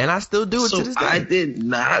long. And I still do it to this day. I did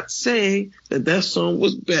not say that song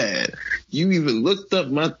was bad. You even looked up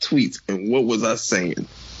my tweets, and what was I saying?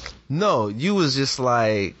 No, you was just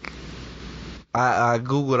like, I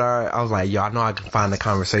Googled I was like, yo, I know I can find the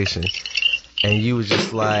conversation. And you was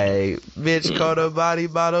just like, bitch caught a body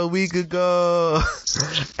about a week ago.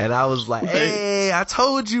 And I was like, hey, I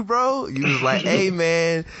told you, bro. You was like, hey,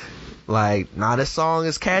 man. Like, nah, this song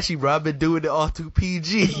is catchy, bro. I've been doing it all through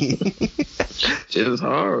PG. Shit is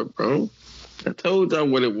hard, bro. I told y'all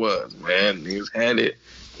what it was, man. Niggas had it.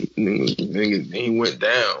 He went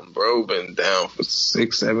down, bro. Been down for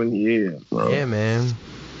 6-7 years, bro. Yeah, man.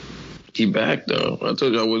 He back, though. I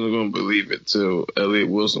told you I wasn't going to believe it till Elliot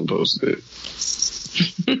Wilson posted it.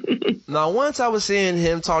 Now, once I was seeing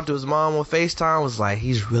him talk to his mom on FaceTime, I was like,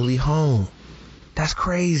 he's really home. That's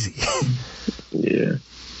crazy. Yeah.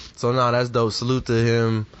 So, no, that's dope. Salute to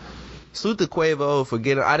him. Salute to Quavo for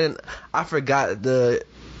getting... I forgot the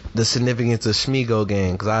significance of Shmigo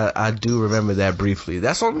gang, because I do remember that briefly.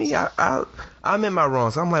 That's on me. I'm in my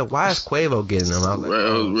wrong. So I'm like, why is Quavo getting them? I was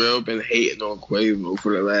like, Real been hating on Quavo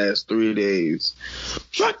for the last 3 days.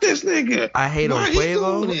 Fuck this nigga. I hate on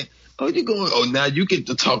Quavo. Oh, you going? Oh, now you get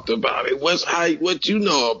to talk about it. What you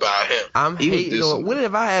know about him? I'm hating on. When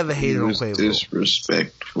have I ever hated on Quavo?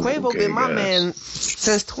 Disrespectful. Quavo been my man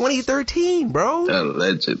since 2013, bro.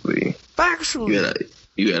 Allegedly. Factually.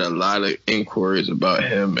 You had a lot of inquiries about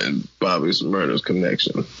him and Bobby Shmurda's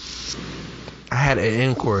connection. I had an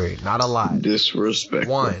inquiry, not a lot.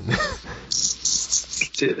 Disrespectful. One.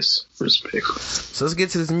 Disrespectful. So let's get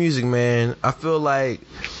to this music, man. I feel like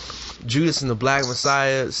Judas and the Black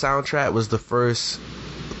Messiah soundtrack was the first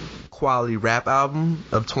quality rap album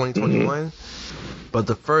of 2021. But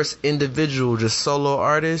the first individual, just solo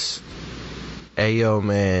artist, hey yo,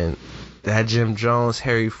 man, that Jim Jones,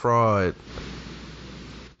 Harry Fraud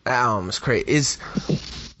album is crazy.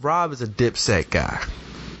 Rob is a Dipset guy.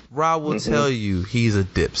 Rob will tell you he's a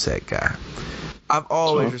Dipset guy. I've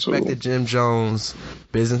always respected Jim Jones'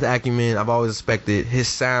 business acumen. I've always respected his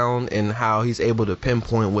sound and how he's able to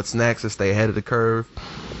pinpoint what's next and stay ahead of the curve.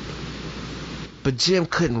 But Jim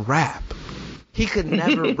couldn't rap. He could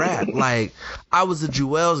never rap. Like, I was a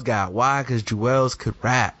Jewels guy. Why? Because Jewels could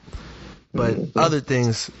rap. But other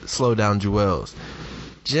things slow down Jewels.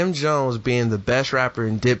 Jim Jones being the best rapper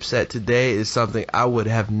in Dipset today is something I would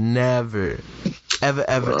have never,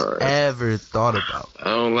 ever thought about.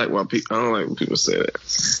 I don't like when people say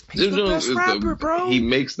that. Jim Jones is rapper, bro. He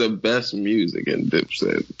makes the best music in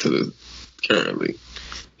Dipset currently.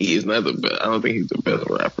 He is not the best. I don't think he's the best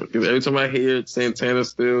rapper. Because every time I hear Santana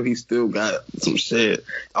he still got some shit.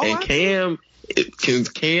 And Cam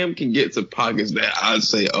can get to pockets that I'd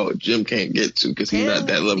say, Jim can't get to because he's not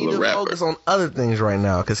that level of rapper. Focus on other things right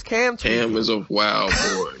now because Cam is a wild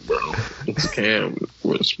boy, bro. Cam,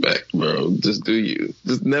 respect, bro. Just do you.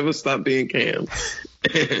 Just never stop being Cam.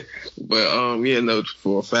 But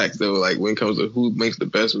for a fact though, like when it comes to who makes the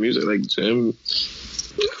best music, like Jim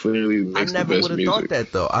clearly makes the best music. I never would have thought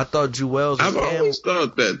that though. I thought Jewels. I've always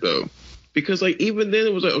thought that though, because like even then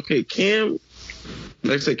it was like, okay, Cam.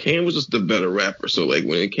 Like I said, Cam was just the better rapper. So, like,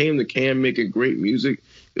 when it came to Cam making great music,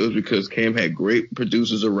 it was because Cam had great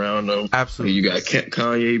producers around him. Absolutely. You got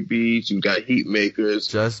Kanye Beats, you got Heat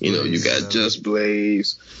Makers, you got Just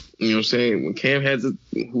Blaze. You know what I'm saying? When Cam had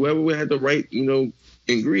whoever had the right,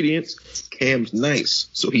 ingredients, Cam's nice.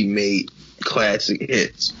 So he made classic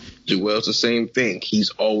hits. Jewel's the same thing. He's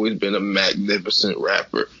always been a magnificent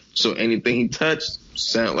rapper. So anything he touched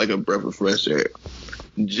sounded like a breath of fresh air.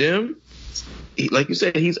 Jim, like you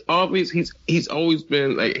said, he's always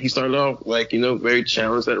been like, he started off like, very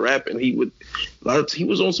challenged at rap, and he was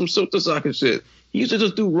on some Silk the Sock and shit. He used to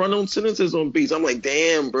just do run-on sentences on beats. I'm like,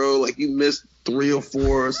 damn, bro, like you missed 3 or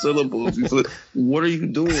 4 syllables. He's like, what are you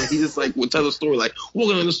doing? He just like would tell a story like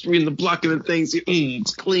walking on the street and the block and the things,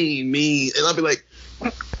 it's clean, mean, and I'll be like,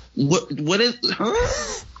 what is, huh?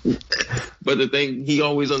 But the thing he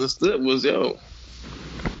always understood was,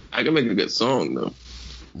 I can make a good song though.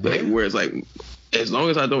 Like, where it's like, as long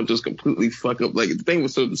as I don't just completely fuck up, like the thing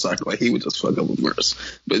with Silk the Sock, like he would just fuck up a verse.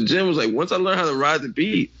 But Jim was like, once I learned how to ride the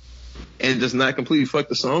beat and just not completely fuck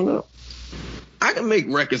the song up, I can make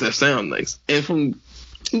records that sound nice. And from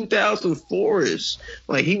 2004-ish,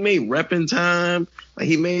 like he made Reppin' Time, like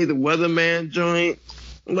he made the Weatherman joint.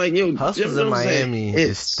 Like, Hustlers in Miami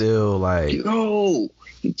is still like,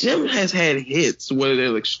 Jim has had hits, whether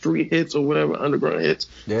they're like street hits or whatever, underground hits,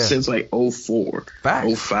 since like 04,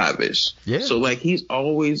 05-ish. Yeah. So like he's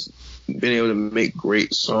always been able to make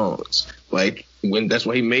great songs. Like that's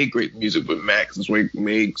why he made great music with Max. That's why he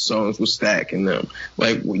made songs with Stack and them.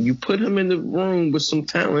 Like when you put him in the room with some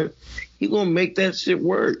talent, he's gonna make that shit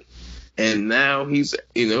work. And now he's,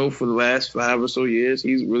 for the last 5 or so years,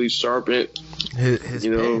 he's really sharpened his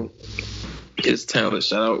talent.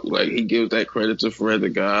 Shout out, like he gives that credit to Fred the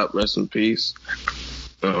God, rest in peace.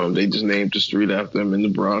 They just named the street after him in the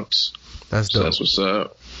Bronx. That's dope. So that's what's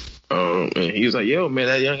up. And he's like, yo, man,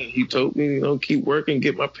 that young, he told me, keep working,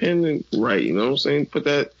 get my pen right. You know what I'm saying? Put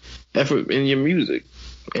that effort in your music.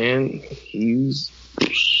 And he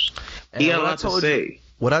got a lot to say.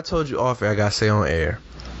 What I told you off air, I gotta say on air.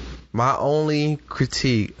 My only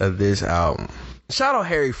critique of this album, shout out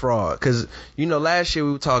Harry Fraud, because, last year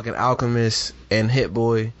we were talking Alchemist and Hit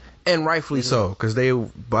Boy, and rightfully so, because they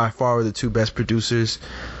by far were the 2 best producers.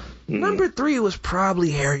 Number 3 was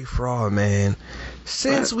probably Harry Fraud, man.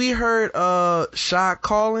 Since we heard Shot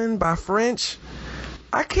Callin' by French,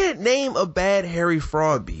 I can't name a bad Harry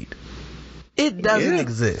Fraud beat. It doesn't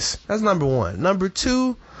exist. That's number 1. Number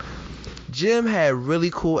 2, Jim had really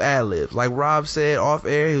cool ad-libs. Like Rob said off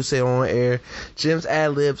air, he'll say on air, Jim's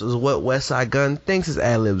ad-libs is what Westside Gunn thinks his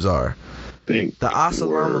ad-libs are. think The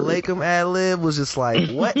Assalamu word. Alaikum ad lib was just like,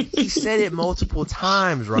 what? He said it multiple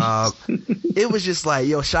times, Rob. It was just like,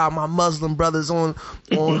 yo, shout out my Muslim brothers on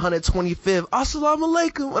 125th.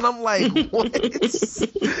 Assalamu Alaikum. And I'm like, what?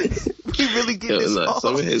 We really get this off?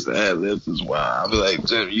 Some of his ad libs is wild. I be like,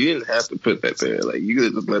 Jim, you didn't have to put that there. Like, you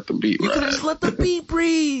could just let the beat You could have ride. just let the beat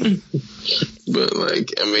breathe. But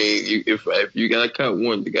like, I mean, if you gotta cut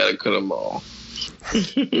one, you gotta cut them all.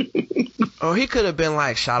 Or he could have been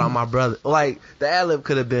like, shout out my brother. Like, the ad lib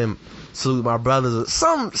could have been, salute my brothers. Or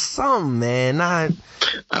some man. Not.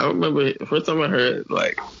 I remember the first time I heard,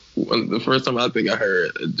 like, the first time I think I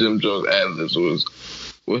heard Jim Jones ad libs was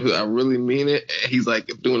I really mean it. And he's like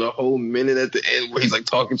doing a whole minute at the end where he's like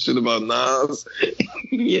talking shit about Nas.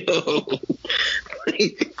 Yo,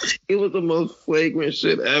 it was the most flagrant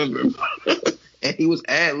shit ever. And he was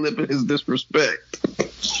ad libbing his disrespect.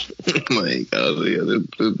 Like, oh yeah, this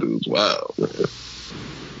dude's wild, man.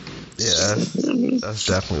 Yeah, that's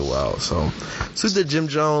definitely wild. So the Jim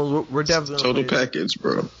Jones, we're definitely Total package,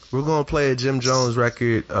 bro. We're gonna play a Jim Jones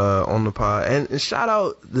record on the pod, and shout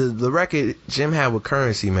out the record Jim had with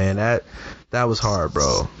Currency, man. That was hard,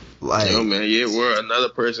 bro. Like, Yo, man, yeah, we're another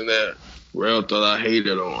person that Rel thought I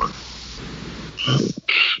hated on.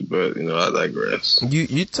 But, you know, I digress.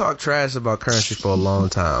 You talk trash about Currency for a long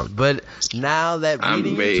time, but now that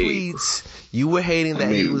reading your tweets, you were hating that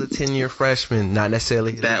he was a 10-year freshman, not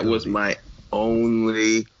necessarily his That ability. was my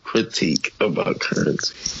only critique about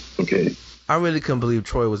Currency. Okay. I really couldn't believe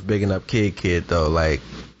Troy was bigging up Kid though. Like,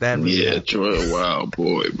 that really Yeah, Troy a wild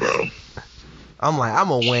boy, bro. I'm like, I'm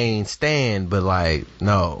a Wayne stan, but like,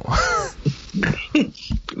 no.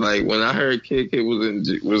 Like, when I heard Kid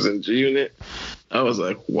was in G Unit, I was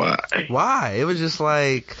like, why? Why? It was just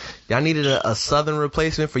like, y'all needed a Southern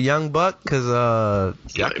replacement for Young Buck, cause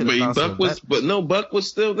y'all could've found some Buck was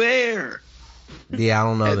still there yeah, I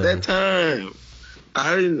don't know at then. that time.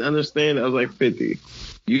 I didn't understand. I was like 50.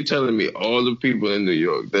 You telling me all the people in New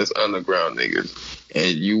York that's underground niggas,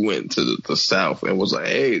 and you went to the South and was like,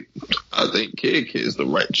 hey, I think Kid is the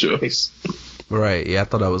right choice. Right, yeah, I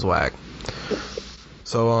thought that was whack.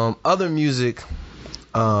 So, other music,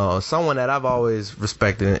 someone that I've always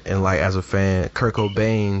respected and like as a fan, Kurt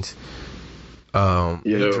Cobain's,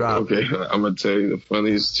 he dropped. Okay, I'm gonna tell you the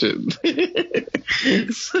funniest shit.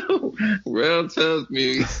 So, Rel tells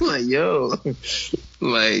me, like, yo,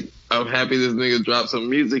 like, I'm happy this nigga dropped some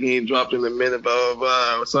music. He ain't dropped in a minute, blah, blah,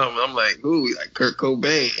 blah, or something. I'm like, who? Like, Kurt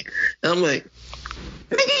Cobain. And I'm like,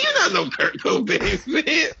 nigga, you not no Kurt Cobain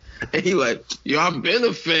fan. And he like, yo, I've been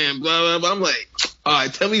a fan, blah, blah, blah. I'm like, all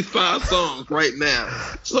right, tell me 5 songs right now.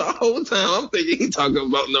 So the whole time I'm thinking he talking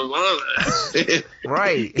about Nirvana.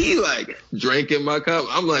 Right. He like, drinking my cup.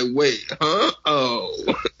 I'm like, wait, huh?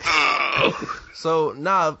 Oh. So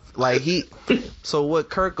like so what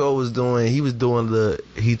Kirko was doing,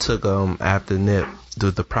 he took after Nip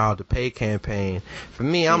the Proud to Pay campaign. For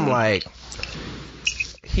me, I'm like,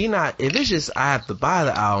 if it's just I have to buy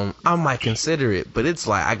the album, I might consider it. But it's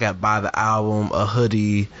like I got to buy the album, a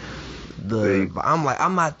hoodie, I'm like,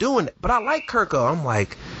 I'm not doing it. But I like Kirko. I'm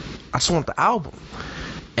like, I just want the album.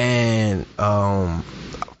 And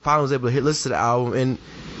finally was able to listen to the album, and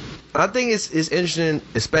I think it's interesting,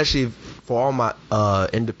 especially for all my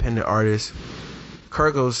independent artists.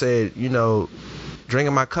 Kirko said, you know,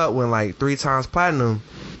 Drinking My Cup went like 3 times platinum.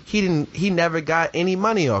 He never got any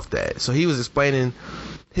money off that. So he was explaining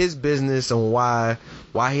his business and why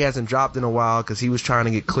he hasn't dropped in a while, because he was trying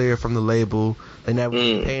to get clear from the label. They never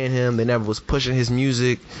was paying him. They never was pushing his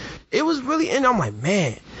music. It was really, and I'm like,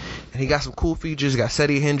 man. And he got some cool features. He got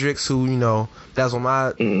Seddy Hendrix, who, you know, that's one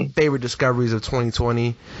of my favorite discoveries of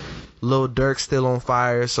 2020. Lil Durk still on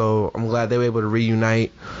fire, so I'm glad they were able to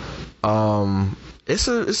reunite. It's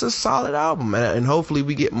a solid album, and hopefully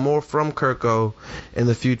we get more from Kirko in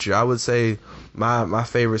the future. I would say my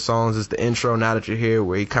favorite songs is the intro, Now That You're Here,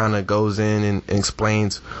 where he kind of goes in and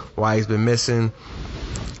explains why he's been missing.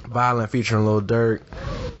 Violent featuring Lil Durk.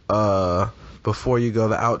 Before You Go,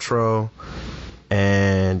 the outro.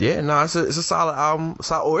 And yeah, no, it's a solid album.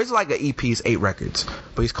 Or it's like an EP, it's 8 records,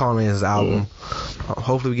 but he's calling it his album.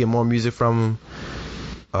 Hopefully we get more music from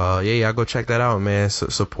him. Yeah, go check that out, man.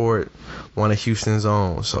 Support one of Houston's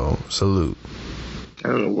own. So salute. I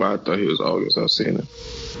don't know why I thought he was August Alsina.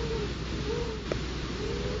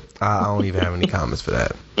 I don't even have any comments for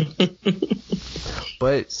that.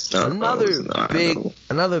 But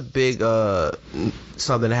another big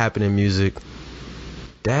something that happened in music.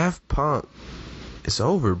 Daft Punk, it's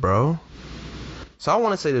over, bro. So I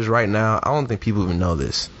want to say this right now. I don't think people even know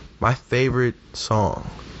this. My favorite song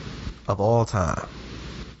of all time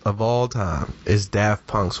is Daft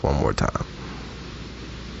Punk's One More Time.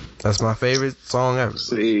 That's my favorite song ever.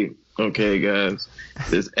 See, okay, guys.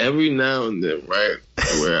 There's every now and then, right,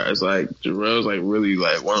 where it's like Jarrell's like really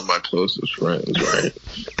like one of my closest friends, right?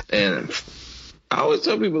 And I always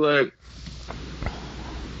tell people like,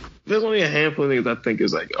 there's only a handful of niggas I think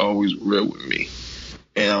is like always real with me,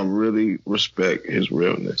 and I really respect his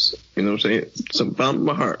realness. You know what I'm saying? It's a bottom of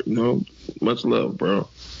my heart, you know. Much love, bro.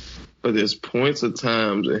 But there's points of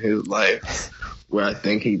times in his life where I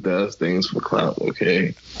think he does things for clout.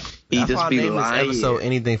 Okay. He just be lying. This episode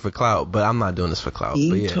anything for clout, but I'm not doing this for clout.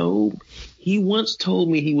 He once told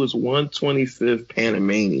me he was 125th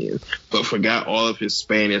Panamanian, but forgot all of his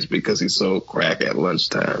Spanish because he sold crack at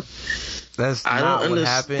lunchtime. That's not what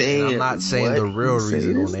happened, and I'm not saying the real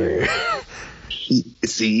reason on there.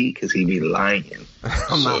 Because he be lying.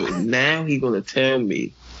 Now he gonna tell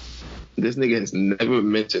me. This nigga has never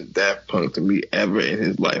mentioned Daft Punk to me ever in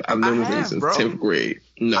his life. I've known him since 10th grade.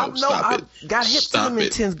 No, stop it. Got hip to him in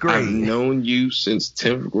 10th grade. I've known you since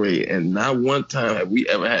 10th grade, and not one time have we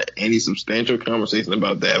ever had any substantial conversation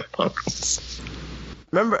about Daft Punk.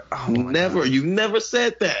 Remember? Never. You never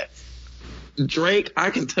said that. Drake,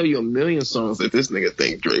 I can tell you a million songs that this nigga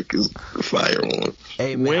think Drake is fire on.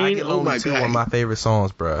 Hey, man, Wayne, I Get Lonely Too, one of my favorite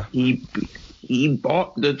songs, bro. He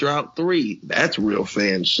bought the Drought 3. That's real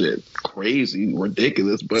fan shit. Crazy,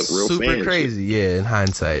 ridiculous, but real Super fan crazy, shit. Yeah, in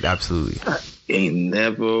hindsight, absolutely. Ain't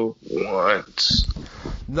never once.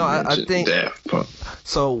 No, I think. Daft Punk.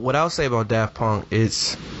 So, what I'll say about Daft Punk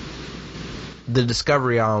is the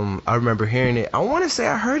Discovery album. I remember hearing it. I want to say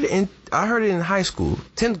I heard it in high school.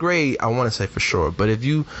 10th grade, I want to say for sure. But if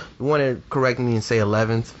you want to correct me and say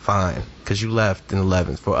 11th, fine. Because you left in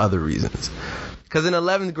 11th for other reasons. Because in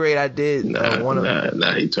 11th grade, I did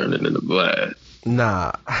Nah, he turned it into Vlad.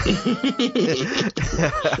 Nah.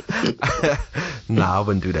 Nah, I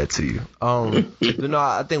wouldn't do that to you. No,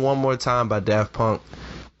 I think One More Time by Daft Punk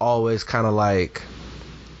always kind of like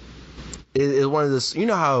is one of the, you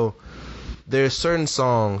know how there's certain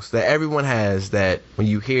songs that everyone has that when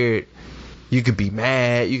you hear it, you could be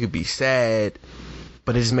mad, you could be sad,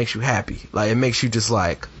 but it just makes you happy. Like, it makes you just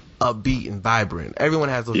like upbeat and vibrant. Everyone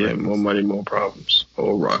has those. Yeah, records. More Money, More Problems.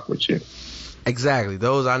 I'll rock with you. Exactly.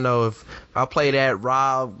 Those I know if I play that,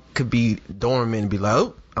 Rob could be dormant and be like,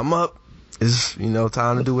 oh, I'm up. It's,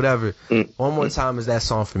 time to do whatever. One More Time is that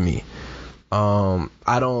song for me.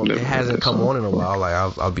 It hasn't come on in a while. Like,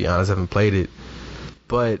 I'll be honest, I haven't played it.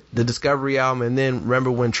 But the Discovery album, and then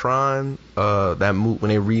remember when Tron, when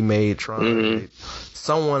they remade Tron,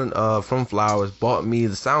 someone from Flowers bought me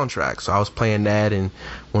the soundtrack, so I was playing that, and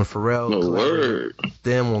when Pharrell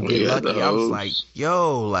them on Get Lucky, I was like,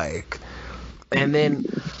 yo, like, and then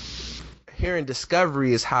hearing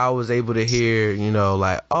Discovery is how I was able to hear,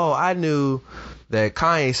 like, oh, I knew that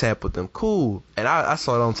Kanye sampled them, cool, and I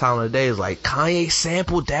saw it on Time of the Day, it's like, Kanye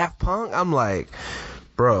sampled Daft Punk? I'm like,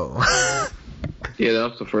 bro. Yeah,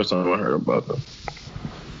 that was the first time I heard about them.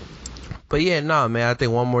 But yeah, no, man, I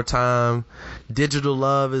think One More Time, Digital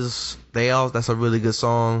Love that's a really good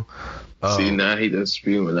song. See, now he just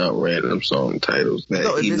spewing out random song titles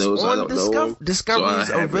that he knows I don't know. Discovery is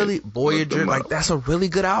a really, Voyager, like, that's a really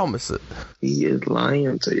good album. He is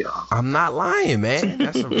lying to y'all. I'm not lying, man.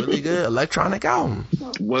 That's a really good electronic album.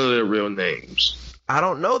 What are their real names? I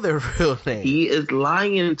don't know their real name. He is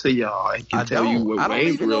lying to y'all. I can tell you what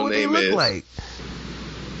Wayne's real name is. Like.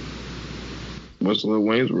 What's Lil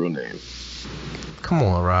Wayne's real name? Come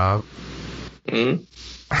on, Rob.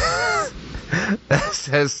 That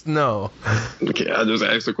says no. Okay, I just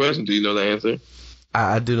asked the question. Do you know the answer?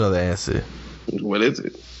 I do know the answer. What is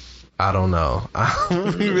it? I don't know.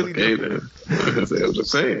 I really okay, then. I'm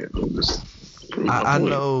just saying. I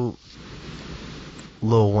know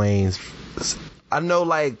Lil Wayne's. I know,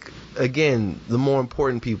 like, again, the more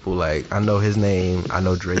important people, like, I know his name, I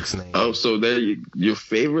know Drake's name. Oh, so your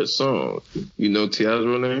favorite song, you know T.I.'s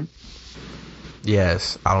real name?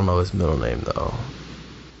 Yes, I don't know his middle name, though.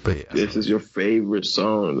 But yeah. This is your favorite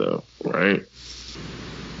song, though, right?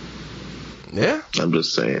 Yeah. I'm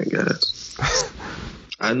just saying, guys.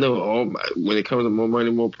 I know when it comes to More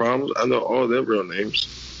Money, More Problems, I know all their real names.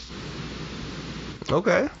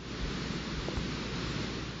 Okay.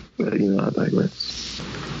 I digress.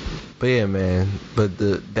 But yeah, man. But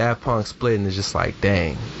the Daft Punk splitting is just like,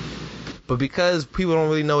 dang. But because people don't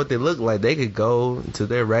really know what they look like, they could go into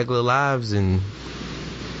their regular lives and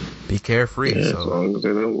be carefree. Yeah, as long as they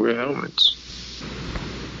don't wear helmets.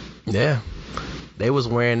 Yeah. They was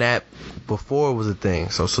wearing that before it was a thing,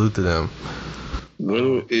 so salute to them.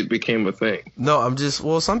 When it became a thing? No,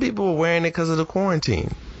 some people were wearing it because of the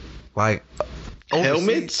quarantine. Like, overseas.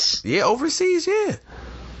 Helmets? Yeah, overseas, yeah.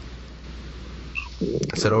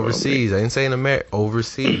 I said overseas. I didn't say in America.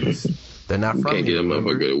 Overseas. They're not You from can't here. get a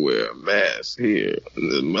remember? motherfucker to wear a mask here.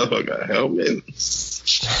 The motherfucker got a helmet.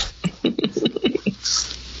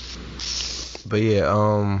 But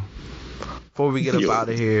yeah, before we get up out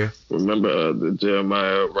of here, Remember the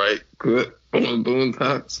Jeremiah Wright clip on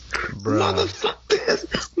Boondocks? Bruh. Motherfuck this.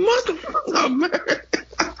 Motherfucker America.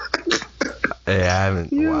 hey, I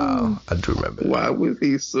haven't. Yeah. Wow, I do remember. That. Why was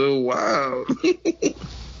he so wild?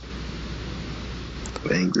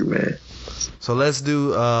 Angry man. So let's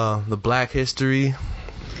do the Black History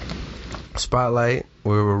Spotlight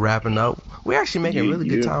where we're wrapping up. We're actually making really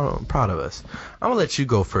good time. I'm proud of us. I'm gonna let you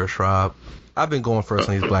go first, Rob. I've been going first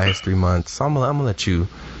on these Black History months, so I'm gonna let you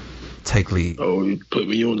take lead. Oh, you put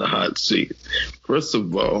me on the hot seat. First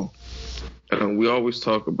of all, we always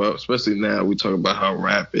talk about, especially now, we talk about how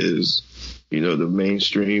rap is, the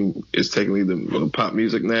mainstream is technically the pop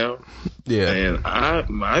music now. Yeah. And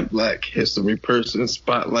my Black History person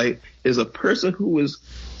spotlight is a person who is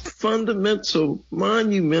fundamental,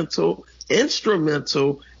 monumental,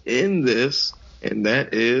 instrumental in this, and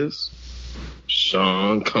that is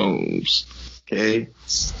Sean Combs. Okay?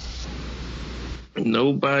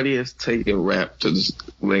 Nobody has taken rap to the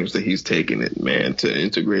lengths that he's taken it, man, to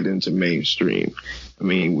integrate it into mainstream. I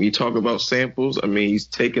mean, we talk about samples. I mean, he's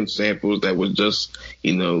taken samples that was just,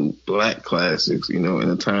 black classics, in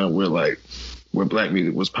a time where black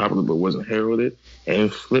music was popular but wasn't heralded,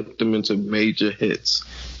 and flipped them into major hits.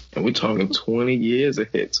 And we're talking 20 years of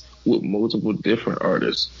hits with multiple different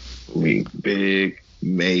artists. I mean, Big,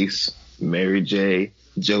 Mace, Mary J,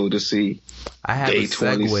 Jodeci. I have Day a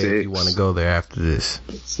segue 26. if you want to go there after this.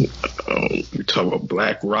 We talk about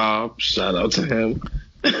Black Rob. Shout out to him.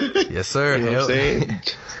 Yes, sir. You know what I'm saying?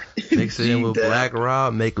 Mix it in with G-Dap. Black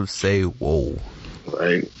Rob, make him say, whoa.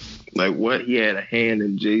 Like what? He had a hand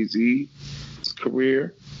in Jay-Z's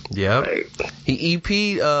career. Yep. Like, He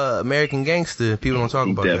EP'd American Gangster. People don't talk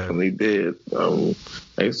he about definitely did. Like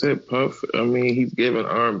I said, Puff, he's given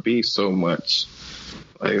R&B so much.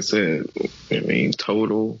 Like I said,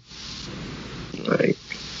 Total. Like,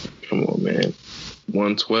 come on, man.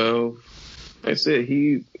 112. Like I said,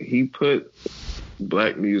 he put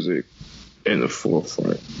black music in the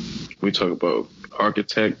forefront. We talk about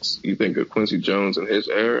architects. You think of Quincy Jones in his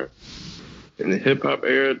era. In the hip-hop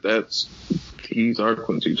era, he's our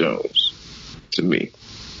Quincy Jones to me.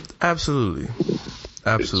 that.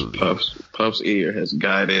 Absolutely. Puff's ear has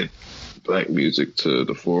guided black music to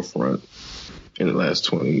the forefront in the last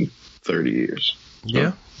 20, 30 years. So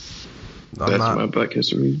Yeah. that's my Black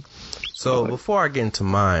History. So before I get into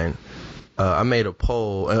mine, I made a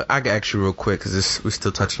poll. I can ask you real quick because we're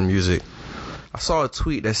still touching music. I saw a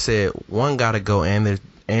tweet that said one gotta go and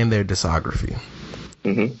their discography.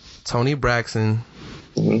 Mm-hmm. Toni Braxton,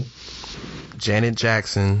 Mm-hmm. Janet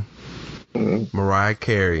Jackson, Mm-hmm. Mariah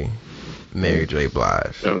Carey, Mary J.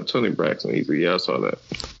 Blige. Oh, Toni Braxton, easy. Yeah, I saw that.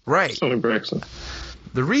 Right. Toni Braxton.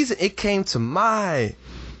 The reason it came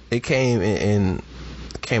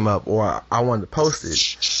up, or I wanted to post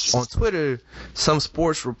it on Twitter. Some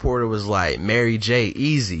sports reporter was like, Mary J.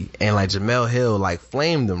 easy, and like Jamel Hill like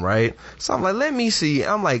flamed them, right? So I'm like, let me see.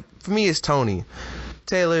 I'm like, for me it's Toni.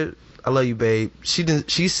 Taylor, I love you, babe.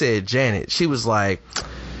 She said Janet. She was like,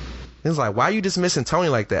 it was like, why are you dismissing Toni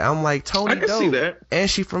like that? I'm like, Toni I can dope, see that. and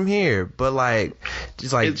she from here, but like,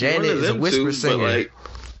 just like It's Janet one of is a them whisper two, singer. but like,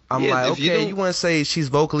 I'm yeah, like, if you okay, don't- you want to say she's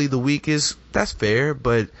vocally the weakest? That's fair,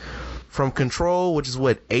 but from Control, which is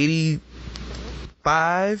what, 85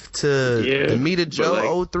 to Yeah, Demita but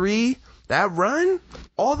Joe 03, that run,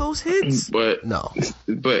 all those hits? But No.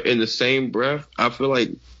 But in the same breath, I feel like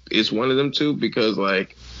it's one of them two because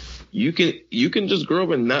like you can just grow up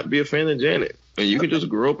and not be a fan of Janet, and you can just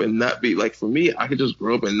grow up and not be like, for me, I could just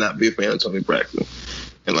grow up and not be a fan of Toni Braxton,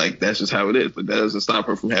 and like that's just how it is. But that doesn't stop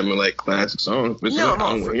her from having like classic songs. But No, I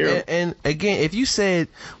don't wanna hear 'em. and again, if you said,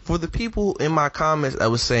 for the people in my comments that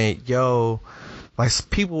was saying, yo, like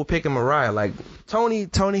people were picking Mariah, like Toni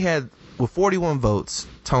had, with 41 votes,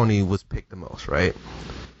 Toni was picked the most, right?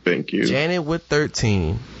 Thank you. Janet with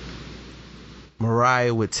 13,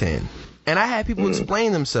 Mariah with 10. And I had people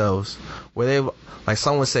explain themselves where they, like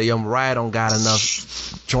someone said, yo, Mariah don't got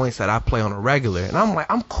enough joints that I play on a regular. And I'm like,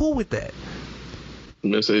 I'm cool with that.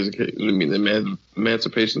 The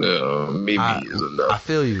Emancipation of Maybe is enough. I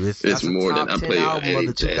feel you. It's that's more a top than I 10 play album of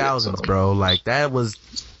the Janet 2000s, song. bro. Like that was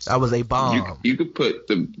a bomb. You could put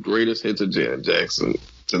the greatest hits of Janet Jackson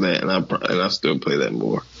to that, and I still play that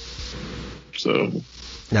more. So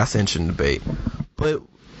That's an interesting debate. But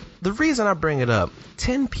the reason I bring it up,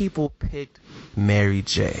 10 people picked Mary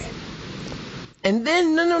J. And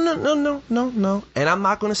then no. And I'm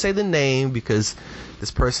not gonna say the name because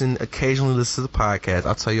this person occasionally listens to the podcast.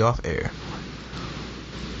 I'll tell you off air.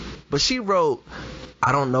 But she wrote,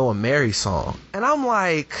 "I don't know a Mary song," and I'm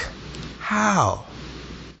like, how?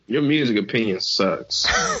 Your music opinion sucks.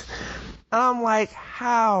 And I'm like,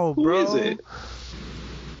 how, bro? Who is it?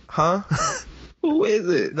 Huh? Who is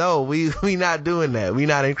it? No, we not doing that. We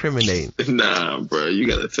not incriminating. Nah, bro, you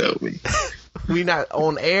gotta tell me. We not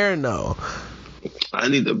on air, no. I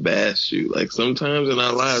need to bash you. Like, sometimes in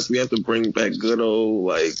our lives, we have to bring back good old,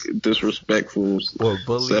 like, disrespectful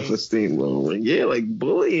self-esteem lowering. Yeah, like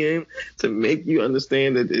bullying to make you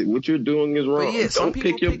understand that what you're doing is wrong. But yeah, don't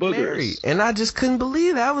pick your boogers. Mary, and I just couldn't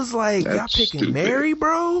believe that. I was like, That's y'all picking stupid. Mary,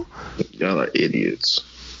 bro? Y'all are idiots.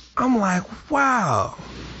 I'm like, wow.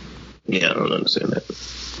 Yeah, I don't understand that.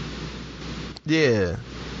 Yeah.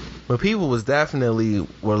 But people was definitely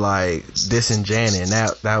were like dissing Janet, and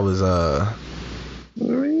that was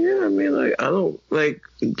Yeah, I mean, like, I don't, like,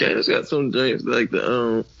 Janet's got some joints, like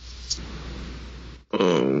the,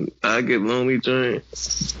 I Get Lonely joint.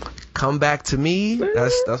 Come Back to Me.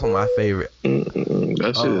 That's one of my favorite.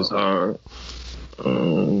 That shit is hard.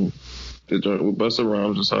 The joint with Busta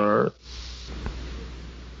Rhymes is hard.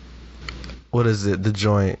 What is it? The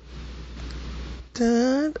joint.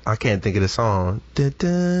 Dun, I can't think of the song. Dun,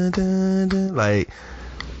 dun, dun, dun. Like,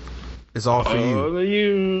 it's all for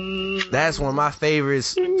you. That's one of my favorite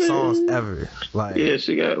songs ever. Like, yeah,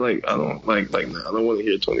 she got like, I don't nah, I don't want to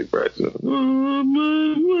hear Tony Braxton.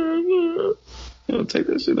 Take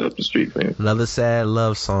that shit up the street, man. Another sad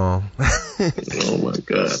love song. Oh my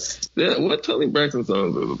god. Yeah, what Tony Braxton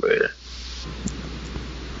songs are there?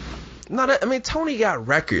 No, I mean, Tony got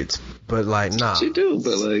records, but like, nah. She do,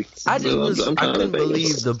 but like, I couldn't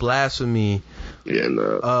believe the blasphemy. Yeah, no.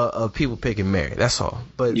 Of people picking Mary. That's all.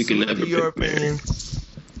 But you can never pick your opinion.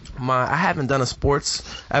 I haven't done I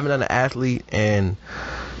haven't done an athlete, and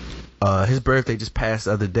his birthday just passed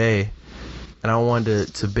the other day, and I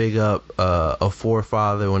wanted to big up a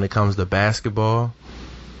forefather when it comes to basketball.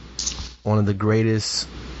 One of the greatest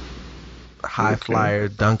high flyer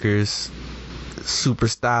dunkers, super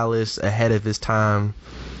stylish, ahead of his time,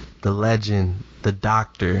 the legend, the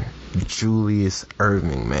doctor, Julius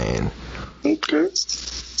Erving, man. Okay.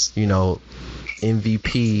 You know,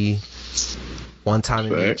 MVP, one-time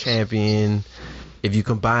NBA champion. If you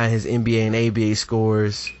combine his NBA and ABA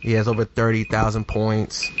scores, he has over 30,000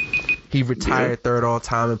 points. He retired third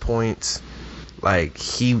all-time in points. Like,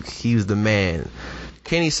 he was the man.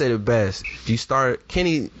 Kenny said it best. If you start,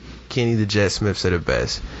 Kenny the Jet Smith said it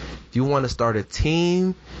best. If you want to start a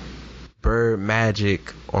team, Bird,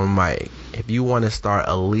 Magic, or Mike. If you want to start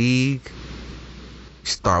a league,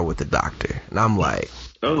 start with the doctor. And I'm like,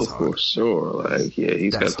 oh, for sure. Like, yeah,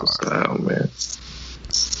 he's got the style, man.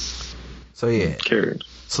 So yeah,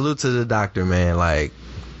 salute to the doctor, man. Like,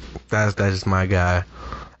 that's just my guy.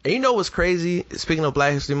 And you know what's crazy? Speaking of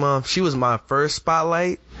Black History Month, she was my first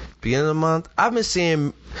spotlight beginning of the month. I've been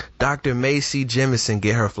seeing Dr. Macy Jemison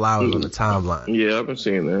get her flowers on the timeline. Yeah, I've been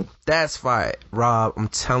seeing that. That's fine, Rob. I'm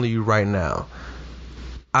telling you right now.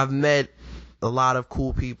 I've met a lot of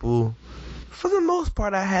cool people. For the most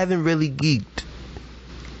part, I haven't really geeked.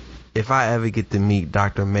 If I ever get to meet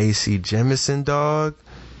Dr. Macy Jemison, dog,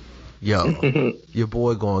 yo, your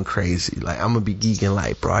boy going crazy. Like, I'm gonna be geeking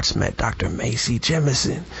like, bro, I just met Dr. Macy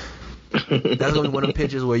Jemison. That's gonna be one of the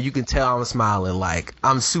pictures where you can tell I'm smiling, like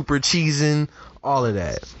I'm super cheesing, all of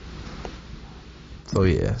that. So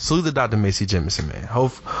yeah, salute to Dr. Macy Jemison, man.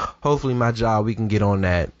 Hopefully my job, we can get on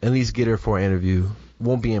that, at least get her for an interview.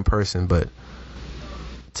 Won't be in person, but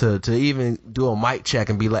to even do a mic check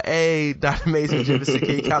and be like, hey, Dr. Macy Jemison,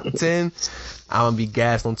 can you count to 10? I'm gonna be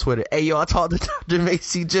gassed on Twitter. Hey, yo, I talked to Dr.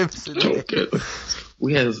 Macy Jemison. Okay.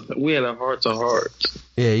 We had a heart to heart.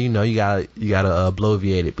 Yeah, you know, you gotta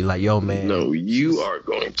bloviate it. Be like, yo, man. No, you are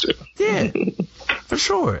going to. Yeah, for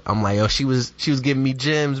sure. I'm like, yo, she was giving me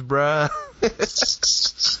gems, bruh.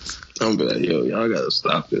 I'm be like, yo, y'all gotta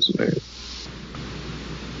stop this, man.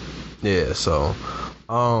 Yeah. So,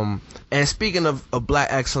 and speaking of black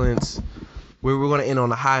excellence, we're gonna end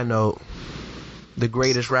on a high note. The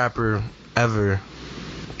greatest rapper ever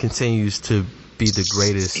continues to be the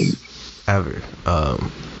greatest ever.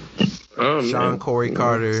 Sean Corey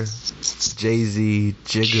Carter, Jay-Z,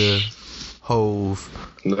 Jigga, Hove.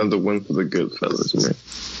 Another one for the good fellas, man.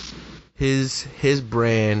 His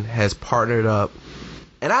brand has partnered up,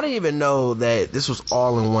 and I didn't even know that this was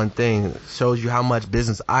all in one thing. Shows you how much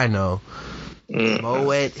business I know.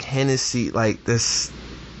 Moet, Hennessy, like this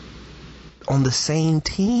on the same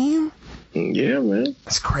team. Yeah, man.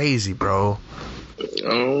 That's crazy, bro.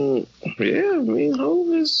 Oh, yeah. I mean,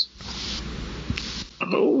 Hove is.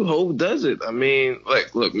 Hov does it. I mean,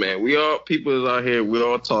 like, look, man, people out here, we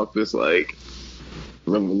all talk this like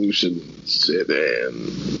revolution shit,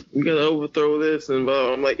 and we gotta overthrow this and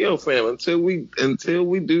blah. I'm like, yo, fam, until we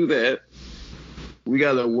do that, we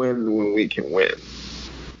gotta win when we can win.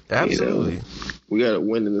 Absolutely. You know? We gotta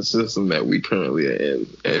win in the system that we currently are in,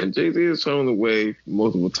 and Jay-Z has shown the way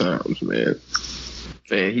multiple times, man.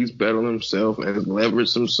 And he's bettered himself and has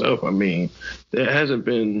leveraged himself. I mean, there hasn't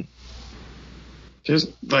been just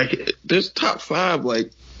like there's top 5,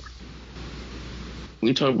 like when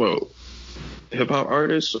you talk about hip hop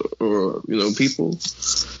artists or you know people,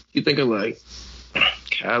 you think of like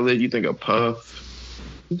Khaled, you think of Puff,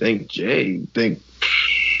 you think Jay, you think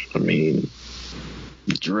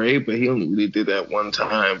Dre, but he only really did that one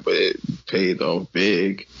time, but it paid off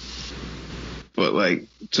big. But like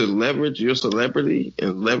to leverage your celebrity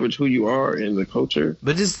and leverage who you are in the culture,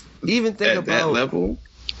 but just even think at about that level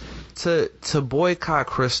to boycott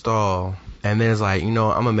Cristal, and then it's like, you know,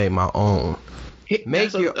 I'm gonna make my own.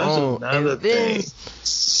 Make your own, and then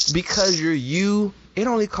because you, it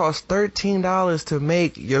only costs $13 to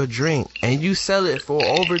make your drink, and you sell it for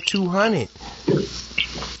over $200.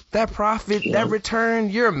 That profit, that return,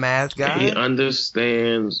 you're a math guy. He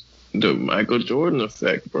understands the Michael Jordan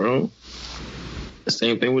effect, bro. The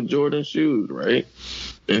same thing with Jordan shoes, right?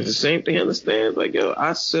 And it's the same thing. He understands, like, yo,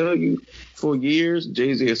 I sell you for years.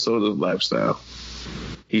 Jay-Z has sold us lifestyle.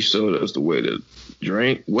 He showed us the way to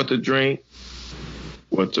drink, what to drink,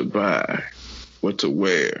 what to buy, what to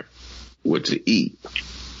wear, what to eat,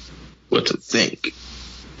 what to think.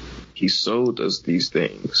 He sold us these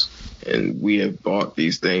things, and we have bought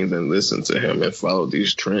these things and listened to him and followed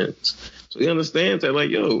these trends. So he understands that,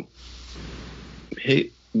 like, yo,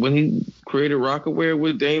 when he created Rockaware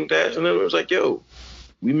with Dame Dash, and it was like, yo,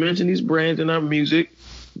 we mentioned these brands in our music,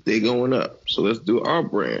 they going up. So let's do our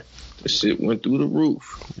brand. The shit went through the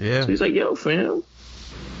roof. Yeah. So he's like, yo, fam,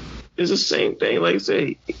 it's the same thing. Like I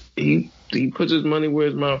say, he puts his money where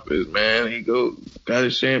his mouth is, man. He got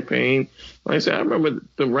his champagne. Like I said, I remember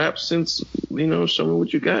the rap since, you know, show me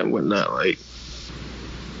what you got and whatnot. Like,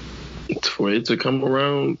 for it to come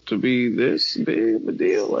around to be this big of a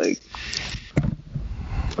deal, like,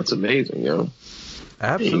 that's amazing, yo.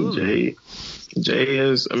 Absolutely.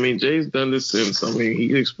 Jay's done this since,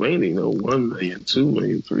 he explained, you know, 1 million, 2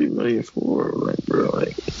 million, 3 million, 4. Like, bro,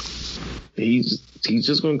 like, he's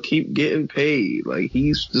just gonna keep getting paid. Like,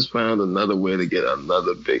 he's just found another way to get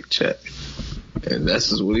another big check, and that's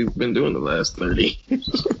just what he's been doing the last 30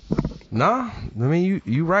 years. Nah, I mean,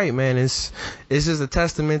 you right, man. It's just a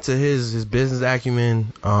testament to his business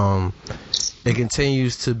acumen. It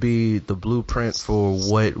continues to be the blueprint for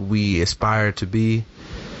what we aspire to be.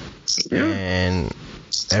 Yeah. And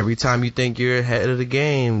every time you think you're ahead of the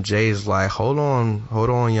game, Jay's like, hold on,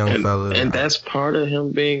 young fella. And that's part of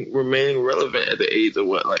him remaining relevant at the age of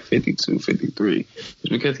like 52, 53. It's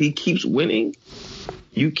because he keeps winning.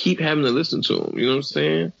 You keep having to listen to him. You know what I'm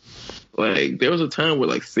saying? Like, there was a time where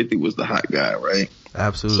like 50 was the hot guy, right?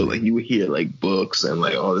 Absolutely. So like you would hear like books and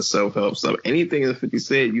like all this self-help stuff. Anything that 50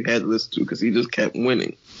 said, you had to listen to because he just kept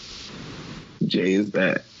winning. Jay is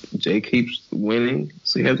that. Jay keeps winning,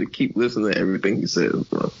 so you have to keep listening to everything he says,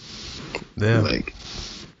 bro. Yeah. Like,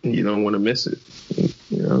 you don't want to miss it,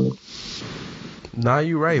 you know? Nah,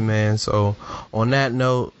 you're right, man. So on that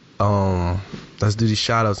note, let's do these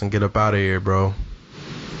shout-outs and get up out of here, bro.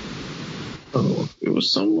 Oh, it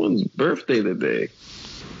was someone's birthday today.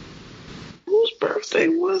 Whose birthday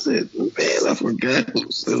was it? Man, I forgot. It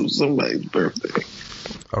was somebody's birthday.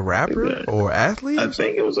 A rapper or athlete? I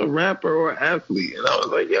think it was a rapper or athlete. And I was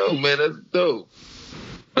like, yo, man, that's dope.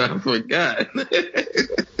 I forgot.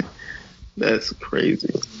 That's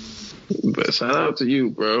crazy. But shout out to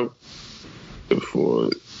you, bro.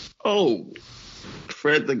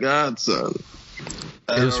 Fred the Godson.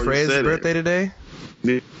 It was Fred's birthday today?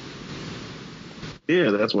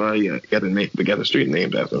 Yeah, that's why he got the street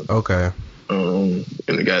named after him. Okay. And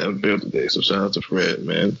the guy that built today. So shout out to Fred,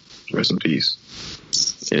 man. Rest in peace.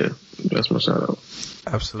 Yeah, that's my shout out.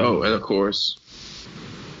 Absolutely. Oh, and of course,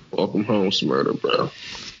 welcome home, Smurda, bro.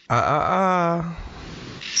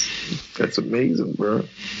 That's amazing, bro.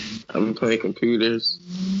 I've been playing computers.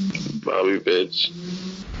 Bobby bitch.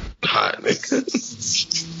 Hot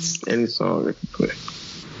nigga. Any song I can play.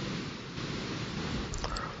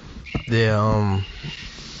 Yeah,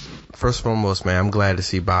 first and foremost, man, I'm glad to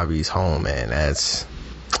see Bobby's home, man. It's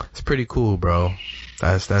pretty cool, bro.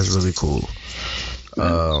 That's really cool.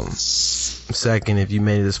 Second, if you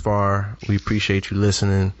made it this far, we appreciate you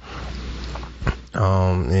listening.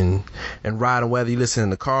 And riding, whether you listen in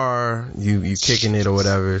the car, you kicking it or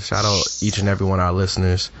whatever. Shout out each and every one of our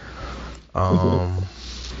listeners.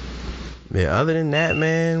 Yeah, other than that,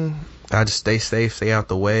 man, I just stay safe, stay out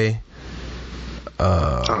the way.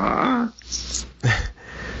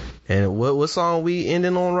 And what song we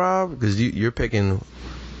ending on, Rob? Because you're picking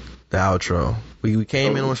the outro. We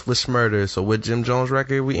came in with Smurder, so what Jim Jones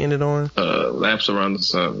record we ended on? Laps Around the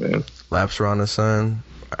Sun, man. Laps Around the Sun.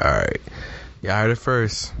 Alright. Y'all heard it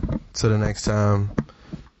first. Till the next time.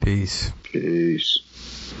 Peace. Peace.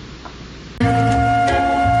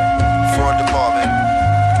 Fraud department.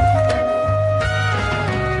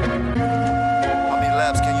 How many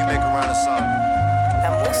laps can you make around the sun? La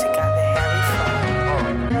música de Harry Fraud.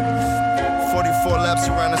 44 laps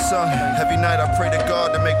around the sun. Every night I pray to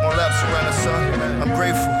God to make more laps around the sun. I'm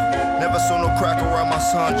grateful. Never saw no crack around my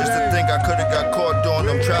son. Just to think I could've got caught doing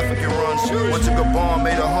them trafficking runs. Went to Gabon,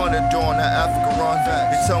 made 100 during that Africa run.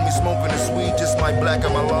 They tell me smoking this weed just might black out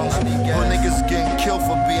my lungs. But niggas getting killed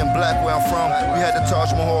for being black where I'm from. We had the Taj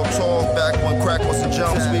Mahal tall back when crack was a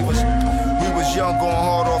jumps. We was young, going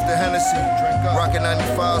hard off the Hennessy. Rockin'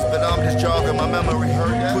 95s, but I'm just jogging my memory.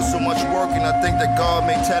 Put so much work and I think that God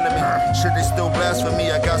made 10 of me. Shit, they still blaspheme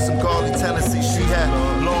me. I got some godly tendencies. She had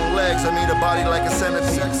long legs, I mean a body like a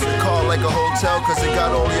centipede. The car like a hotel, cause it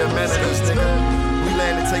got all the amenities, nigga. We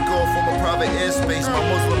land and take off from a private airspace. My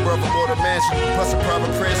Muslim brother bought a mansion, plus a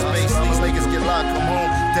private prayer space. These niggas get locked, come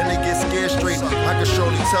home, then they get scared straight. I can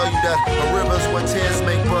surely tell you that a river's what tears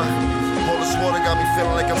make, but all this water got me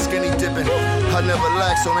feeling like I'm skinny dipping. I never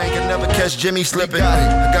lack, so they can never catch Jimmy slipping.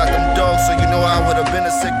 I got them dogs, so you know I would've been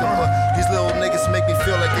a victim. But these little niggas make me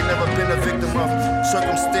feel like they never been a victim of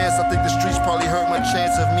circumstance. I think the streets probably hurt my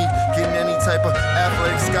chance of me getting any type of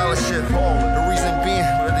athletic scholarship. The reason being,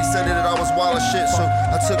 they said that I was wild as shit, so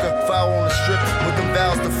I took a foul on the strip with them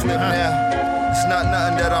vows to flip now. It's not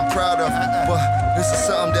nothing that I'm proud of, but this is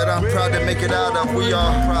something that I'm proud to make it out of. We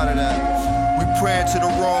are proud of that. We praying to the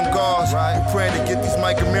wrong gods. We praying to get these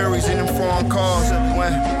Mike Amiris in them foreign cars.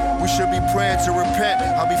 When we should be praying to repent.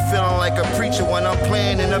 I'll be feeling like a preacher when I'm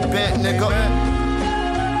playing in a bent, nigga.